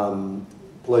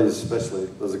 please, especially,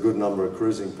 there's a good number of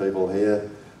cruising people here,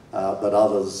 but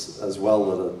others as well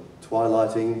that are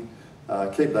twilighting.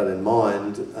 Keep that in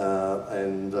mind,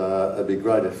 and it'd be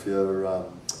great if you're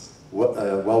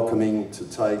welcoming to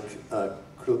take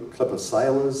Clipper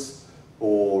sailors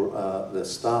or their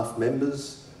staff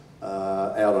members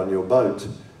out on your boat,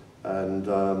 and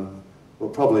we'll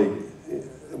probably,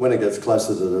 when it gets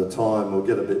closer to the time, we'll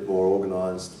get a bit more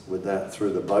organised with that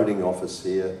through the boating office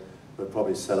here. We'll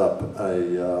probably set up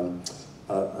an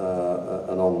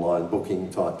online booking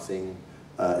type thing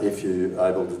if you're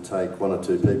able to take 1 or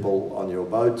 2 people on your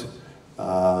boat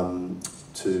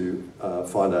to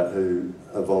find out who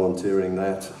are volunteering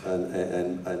that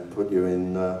and put you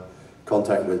in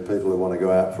contact with people who want to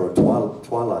go out for a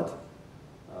twilight.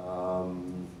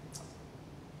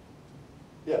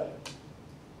 Yeah.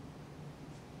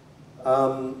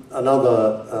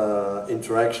 Another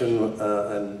interaction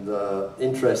and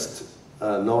interest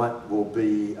night will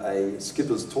be a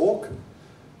skipper's talk.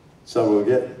 So we'll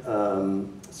get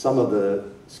some of the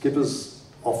skippers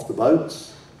off the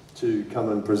boats to come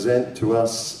and present to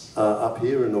us up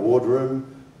here in the wardroom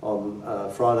on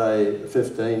Friday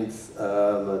 15th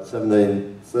at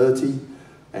 17:30,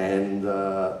 and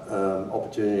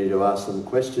opportunity to ask them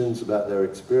questions about their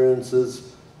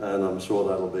experiences, and I'm sure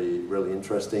that'll be really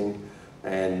interesting.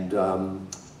 And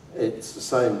it's the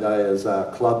same day as our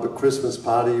club Christmas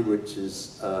party, which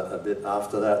is a bit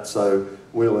after that, so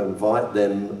we'll invite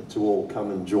them to all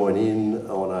come and join in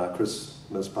on our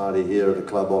Christmas party here at the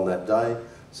club on that day.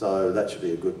 So that should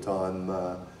be a good time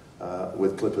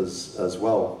with Clippers as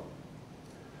well.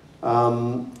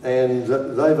 And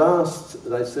they've asked,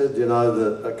 they said, you know,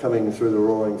 that coming through the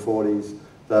Roaring Forties,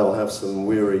 they'll have some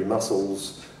weary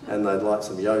muscles and they'd like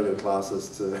some yoga classes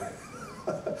to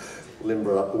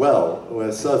limber up. Well,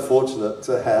 we're so fortunate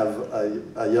to have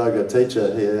a yoga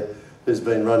teacher here who's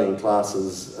been running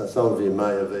classes. Some of you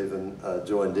may have even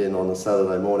joined in on a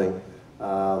Saturday morning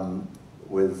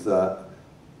with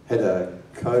Hedda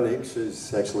Koenig,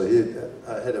 who's actually here.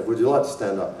 Hedda, would you like to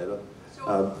stand up, Hedda?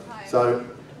 Sure. So,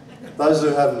 those who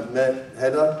haven't met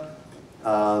Hedda,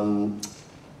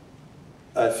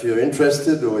 if you're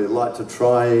interested or you'd like to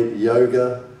try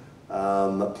yoga,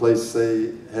 please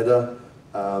see Hedda.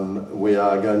 We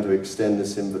are going to extend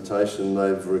this invitation.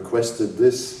 They've requested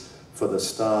this for the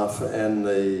staff and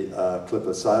the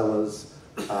Clipper sailors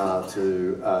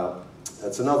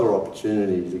it's another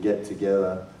opportunity to get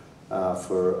together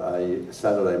for a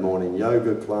Saturday morning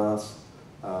yoga class.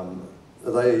 Are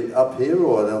they up here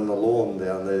or are they on the lawn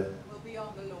down there? We'll be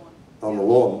on the lawn. On the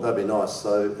lawn, that'd be nice.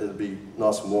 So it'd be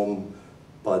nice and warm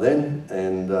by then,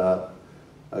 and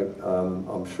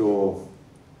I'm sure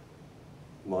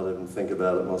I might even think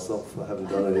about it myself. I haven't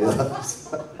done any of those.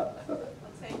 I'll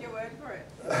take your word for it.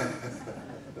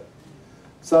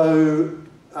 So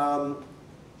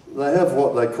they have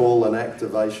what they call an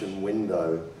activation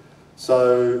window.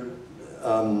 So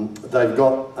they've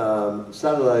got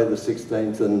Saturday the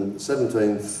 16th and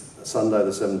 17th, Sunday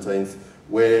the 17th,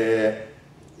 where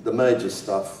the major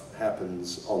stuff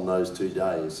happens on those 2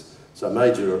 days. So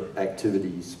major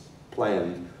activities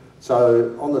planned.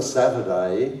 So on the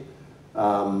Saturday,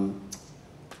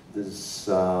 there's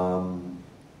a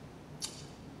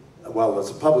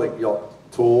public yacht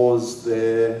tours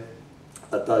there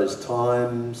at those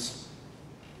times,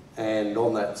 and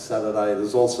on that Saturday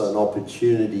there's also an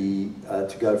opportunity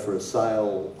to go for a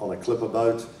sail on a clipper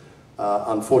boat.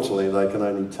 Unfortunately, they can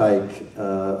only take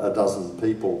a dozen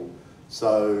people.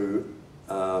 So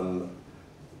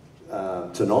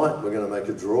tonight we're going to make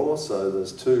a draw, so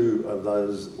there's 2 of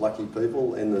those lucky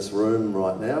people in this room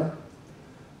right now.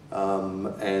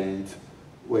 And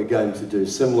we're going to do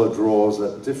similar draws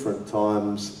at different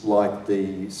times, like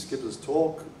the skipper's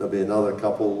talk. There'll be another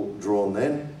couple drawn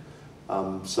then.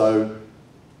 So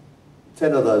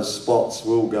 10 of those spots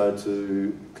will go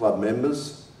to club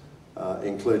members,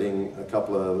 including a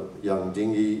couple of young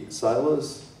dinghy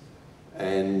sailors,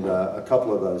 and a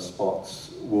couple of those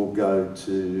spots will go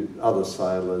to other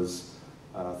sailors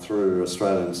through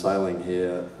Australian Sailing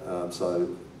here. So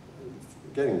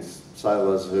getting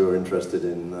sailors who are interested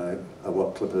in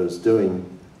what Clipper is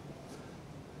doing.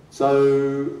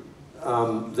 So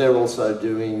they're also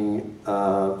doing,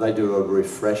 they do a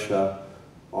refresher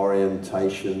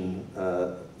orientation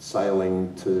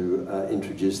sailing to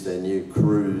introduce their new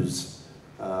crews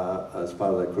as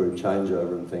part of their crew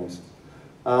changeover and things.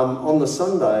 On the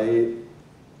Sunday,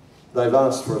 they've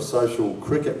asked for a social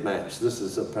cricket match. This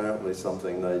is apparently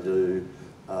something they do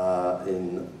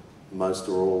in most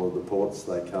or all of the ports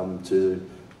they come to.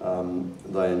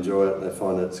 They enjoy it, they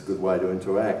find it's a good way to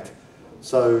interact.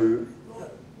 So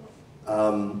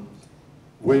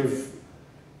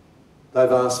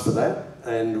they've asked for that,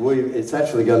 and it's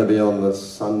actually going to be on the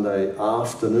Sunday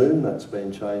afternoon. That's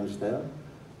been changed now.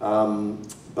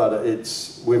 But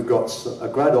we've got a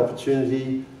great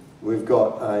opportunity. We've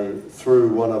got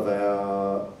through one of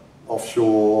our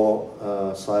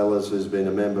offshore sailors who's been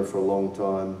a member for a long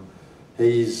time.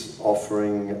 He's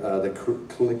offering the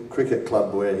cricket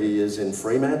club where he is in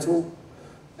Fremantle,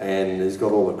 and he's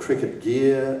got all the cricket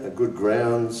gear, good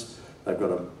grounds. They've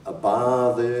got a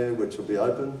bar there which will be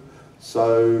open.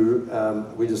 So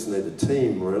we just need a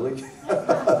team, really.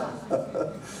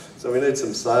 So we need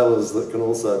some sailors that can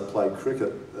also play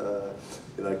cricket,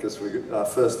 you know, because our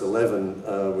first 11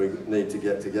 we need to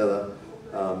get together.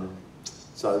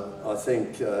 So I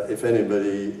think if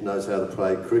anybody knows how to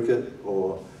play cricket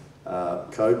or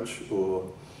coach or,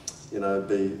 you know,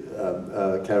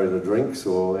 carry the drinks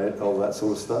or all that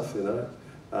sort of stuff, you know,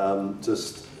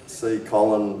 just see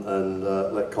Colin and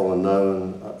let Colin know,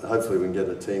 and hopefully we can get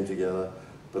a team together,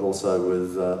 but also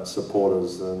with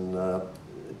supporters and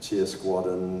cheer squad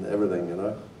and everything, you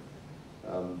know.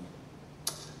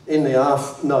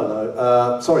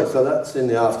 So that's in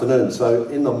the afternoon. So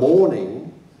in the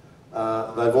morning,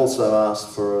 they've also asked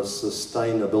for a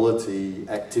sustainability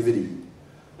activity.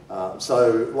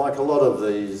 So like a lot of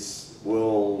these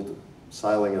world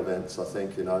sailing events, I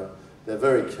think, you know, they're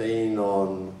very keen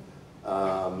on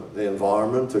the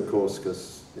environment, of course,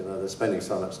 because, you know, they're spending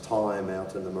so much time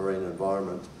out in the marine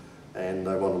environment, and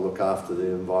they want to look after the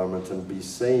environment and be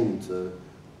seen to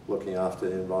looking after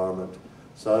the environment.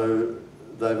 So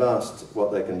they've asked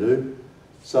what they can do.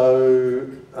 So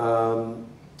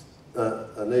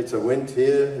Anita Wint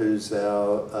here, who's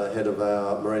our head of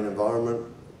our Marine Environment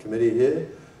Committee here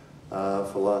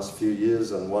for the last few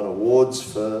years and won awards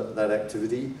for that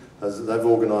activity. They've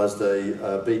organised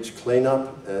a beach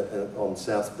clean-up on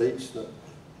South Beach,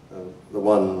 the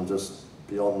one just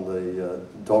beyond the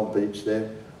dog beach there.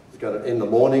 In the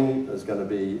morning, there's going to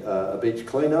be a beach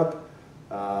clean-up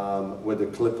with a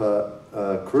Clipper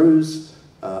cruise,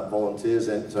 volunteers,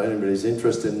 and so anybody's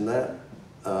interested in that,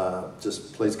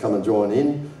 just please come and join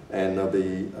in, and there'll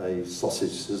be a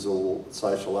sausage sizzle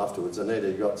social afterwards. Anita,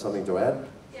 you got something to add?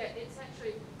 Yeah, it's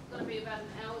actually going to be about an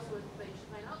hour's worth of beach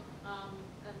clean-up,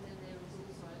 and then there is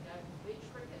also a game of beach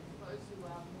cricket for those who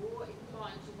are more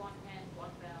inclined to one hand,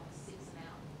 one bow, 6 an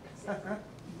hour, etc.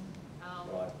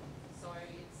 Right. So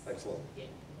it's Excellent. Yeah,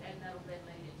 and that'll then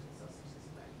lead into the sausage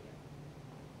sizzle break. Yeah.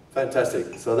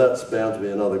 Fantastic. So that's bound to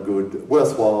be another good,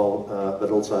 worthwhile,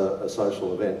 but also a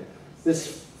social event. Sorry,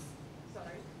 just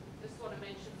want to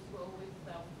mention as well with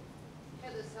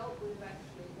Heather's help, we've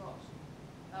actually got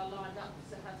lined up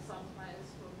to have some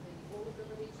players from the All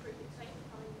Abilities cricket team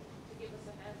coming to give us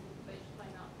a hand with the beach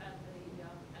clean-up and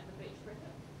the beach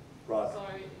cricket. Right. So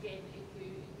again, if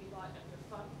you like it for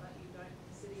fun, but you don't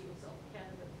consider yourself a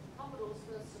candidate for Commodore's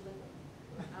first 11,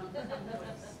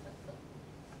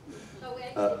 No,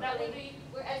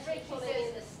 we're actually pulling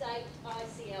in the state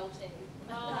ICL team.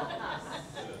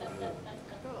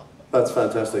 That's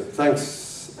fantastic.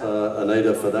 Thanks,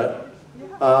 Anita, for that.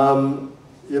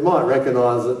 You might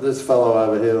recognise that this fellow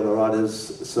over here on the right is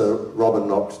Sir Robin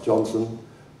Knox Johnson.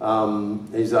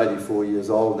 He's 84 years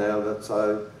old now,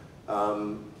 so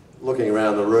looking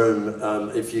around the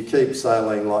room, if you keep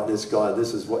sailing like this guy,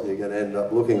 this is what you're going to end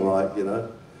up looking like, you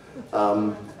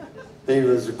know. He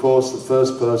was, of course, the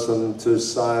first person to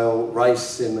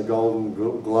race in the Golden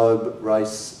Globe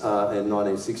race in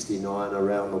 1969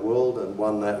 around the world and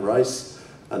won that race.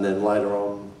 And then later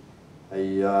on,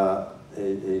 he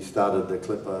started the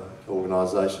Clipper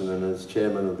organisation and is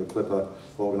chairman of the Clipper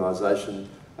organisation.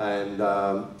 And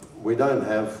we don't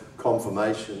have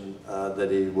confirmation that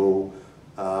he will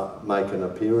make an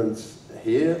appearance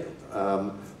here,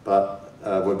 but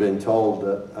we've been told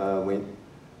that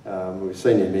we've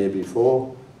seen him here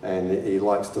before and he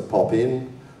likes to pop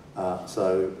in,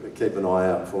 so keep an eye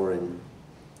out for him.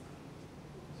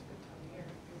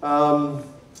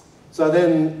 So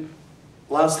then,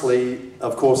 lastly,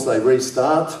 of course, they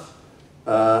restart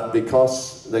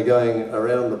because they're going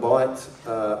around the bight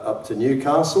up to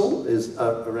Newcastle, is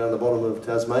around the bottom of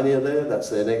Tasmania there. That's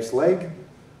their next leg.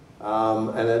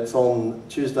 And it's on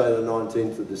Tuesday the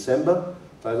 19th of December.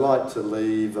 They like to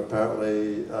leave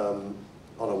apparently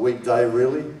on a weekday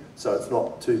really, so it's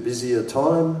not too busy a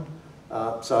time.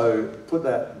 So put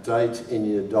that date in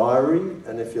your diary,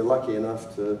 and if you're lucky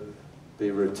enough to be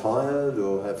retired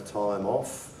or have time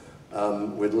off,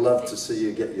 we'd love to see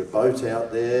you get your boat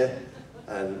out there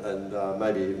and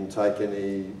maybe even take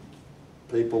any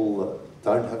people that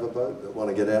don't have a boat that want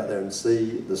to get out there and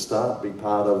see the start, be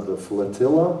part of the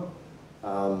flotilla,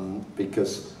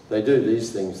 because they do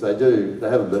these things. They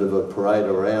have a bit of a parade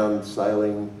around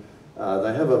sailing.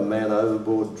 They have a man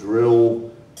overboard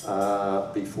drill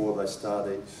before they start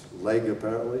each leg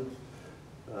apparently.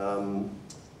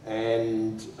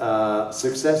 And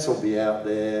Success will be out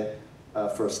there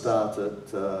for a start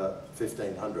at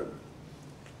 1500.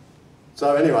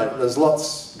 So anyway, there's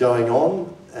lots going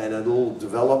on and it'll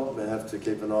develop. We have to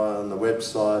keep an eye on the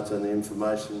website and the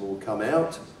information will come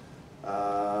out.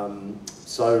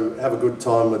 So have a good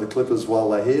time with the Clippers while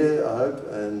they're here, I hope,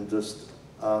 and just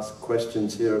ask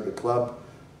questions here at the club,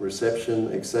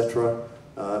 reception, etc.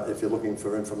 If you're looking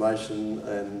for information,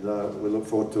 and we look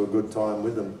forward to a good time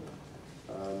with them.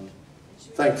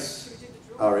 Thanks,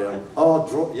 Ariane.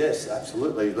 Oh, yes,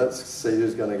 absolutely. Let's see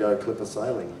who's going to go Clipper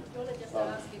sailing. Do you want to just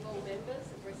ask if all members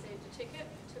have received a ticket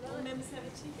tonight? All members have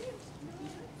a ticket.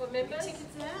 For members?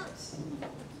 Tickets out.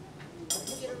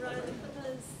 Get a row of the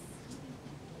Clippers.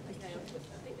 Okay, I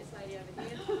think this lady over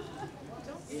here.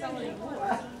 Someone in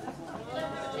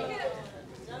Ticket.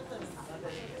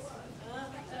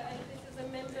 This is a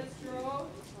members draw.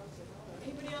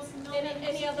 Anybody else not?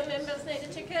 Any other members need a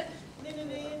ticket?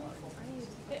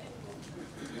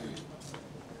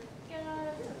 Go.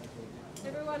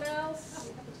 Everyone else?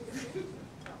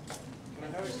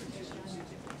 Okay, would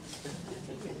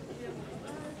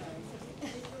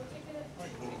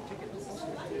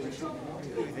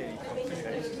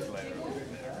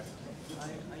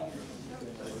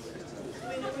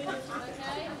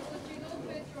you look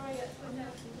who's trying it?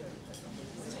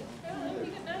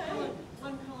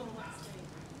 One column, one sleeve.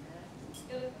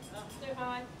 Good. Too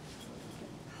high.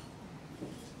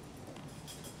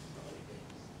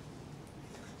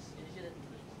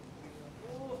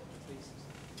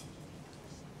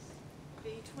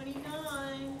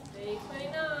 B29.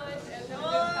 B29.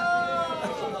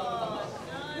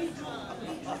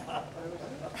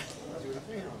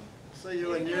 See you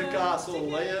in Newcastle,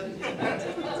 Leon.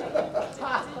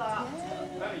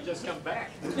 Only just come back.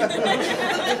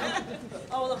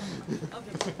 Oh,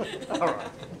 okay. All right.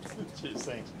 Cheers,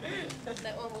 thanks.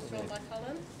 That one will fill my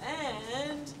column.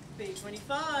 And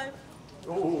B25.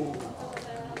 Ooh. Well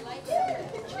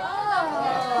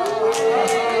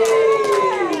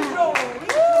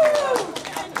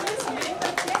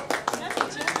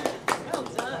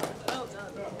done. Well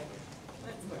done.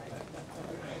 That's great.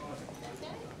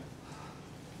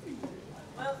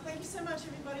 Well, thank you so much,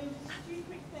 everybody. Just a few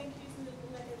quick thank yous and then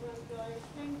we'll let everyone go.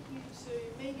 Thank you to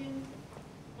Megan,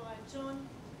 by John.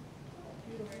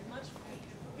 Thank you very much for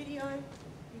the video.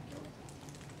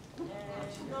 And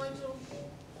Nigel.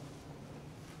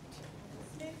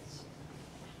 Smith.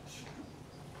 He's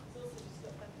also just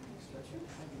got back from the instruction.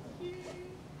 Thank you.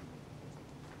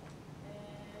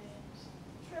 And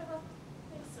Trevor,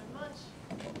 thanks so much.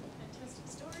 Fantastic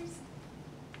stories.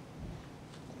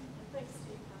 And thanks to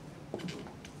you, Catherine.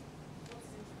 Lots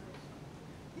of information.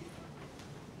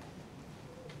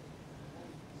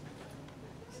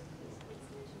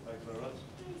 Thanks very much.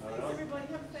 Thanks everybody.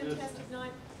 Have a fantastic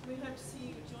night. We hope to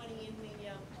see you joining in the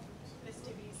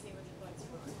festivities here with the boats.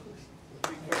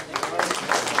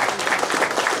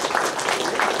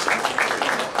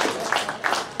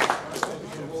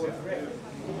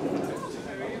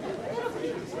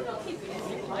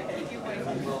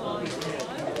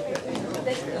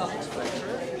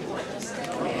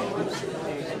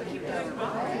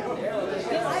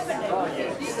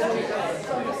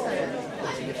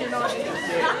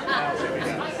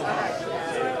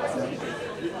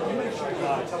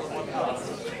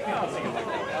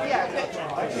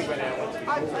 actually went out once before.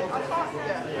 But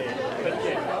yeah.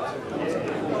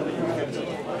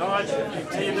 Nigel,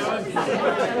 do you know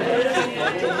him?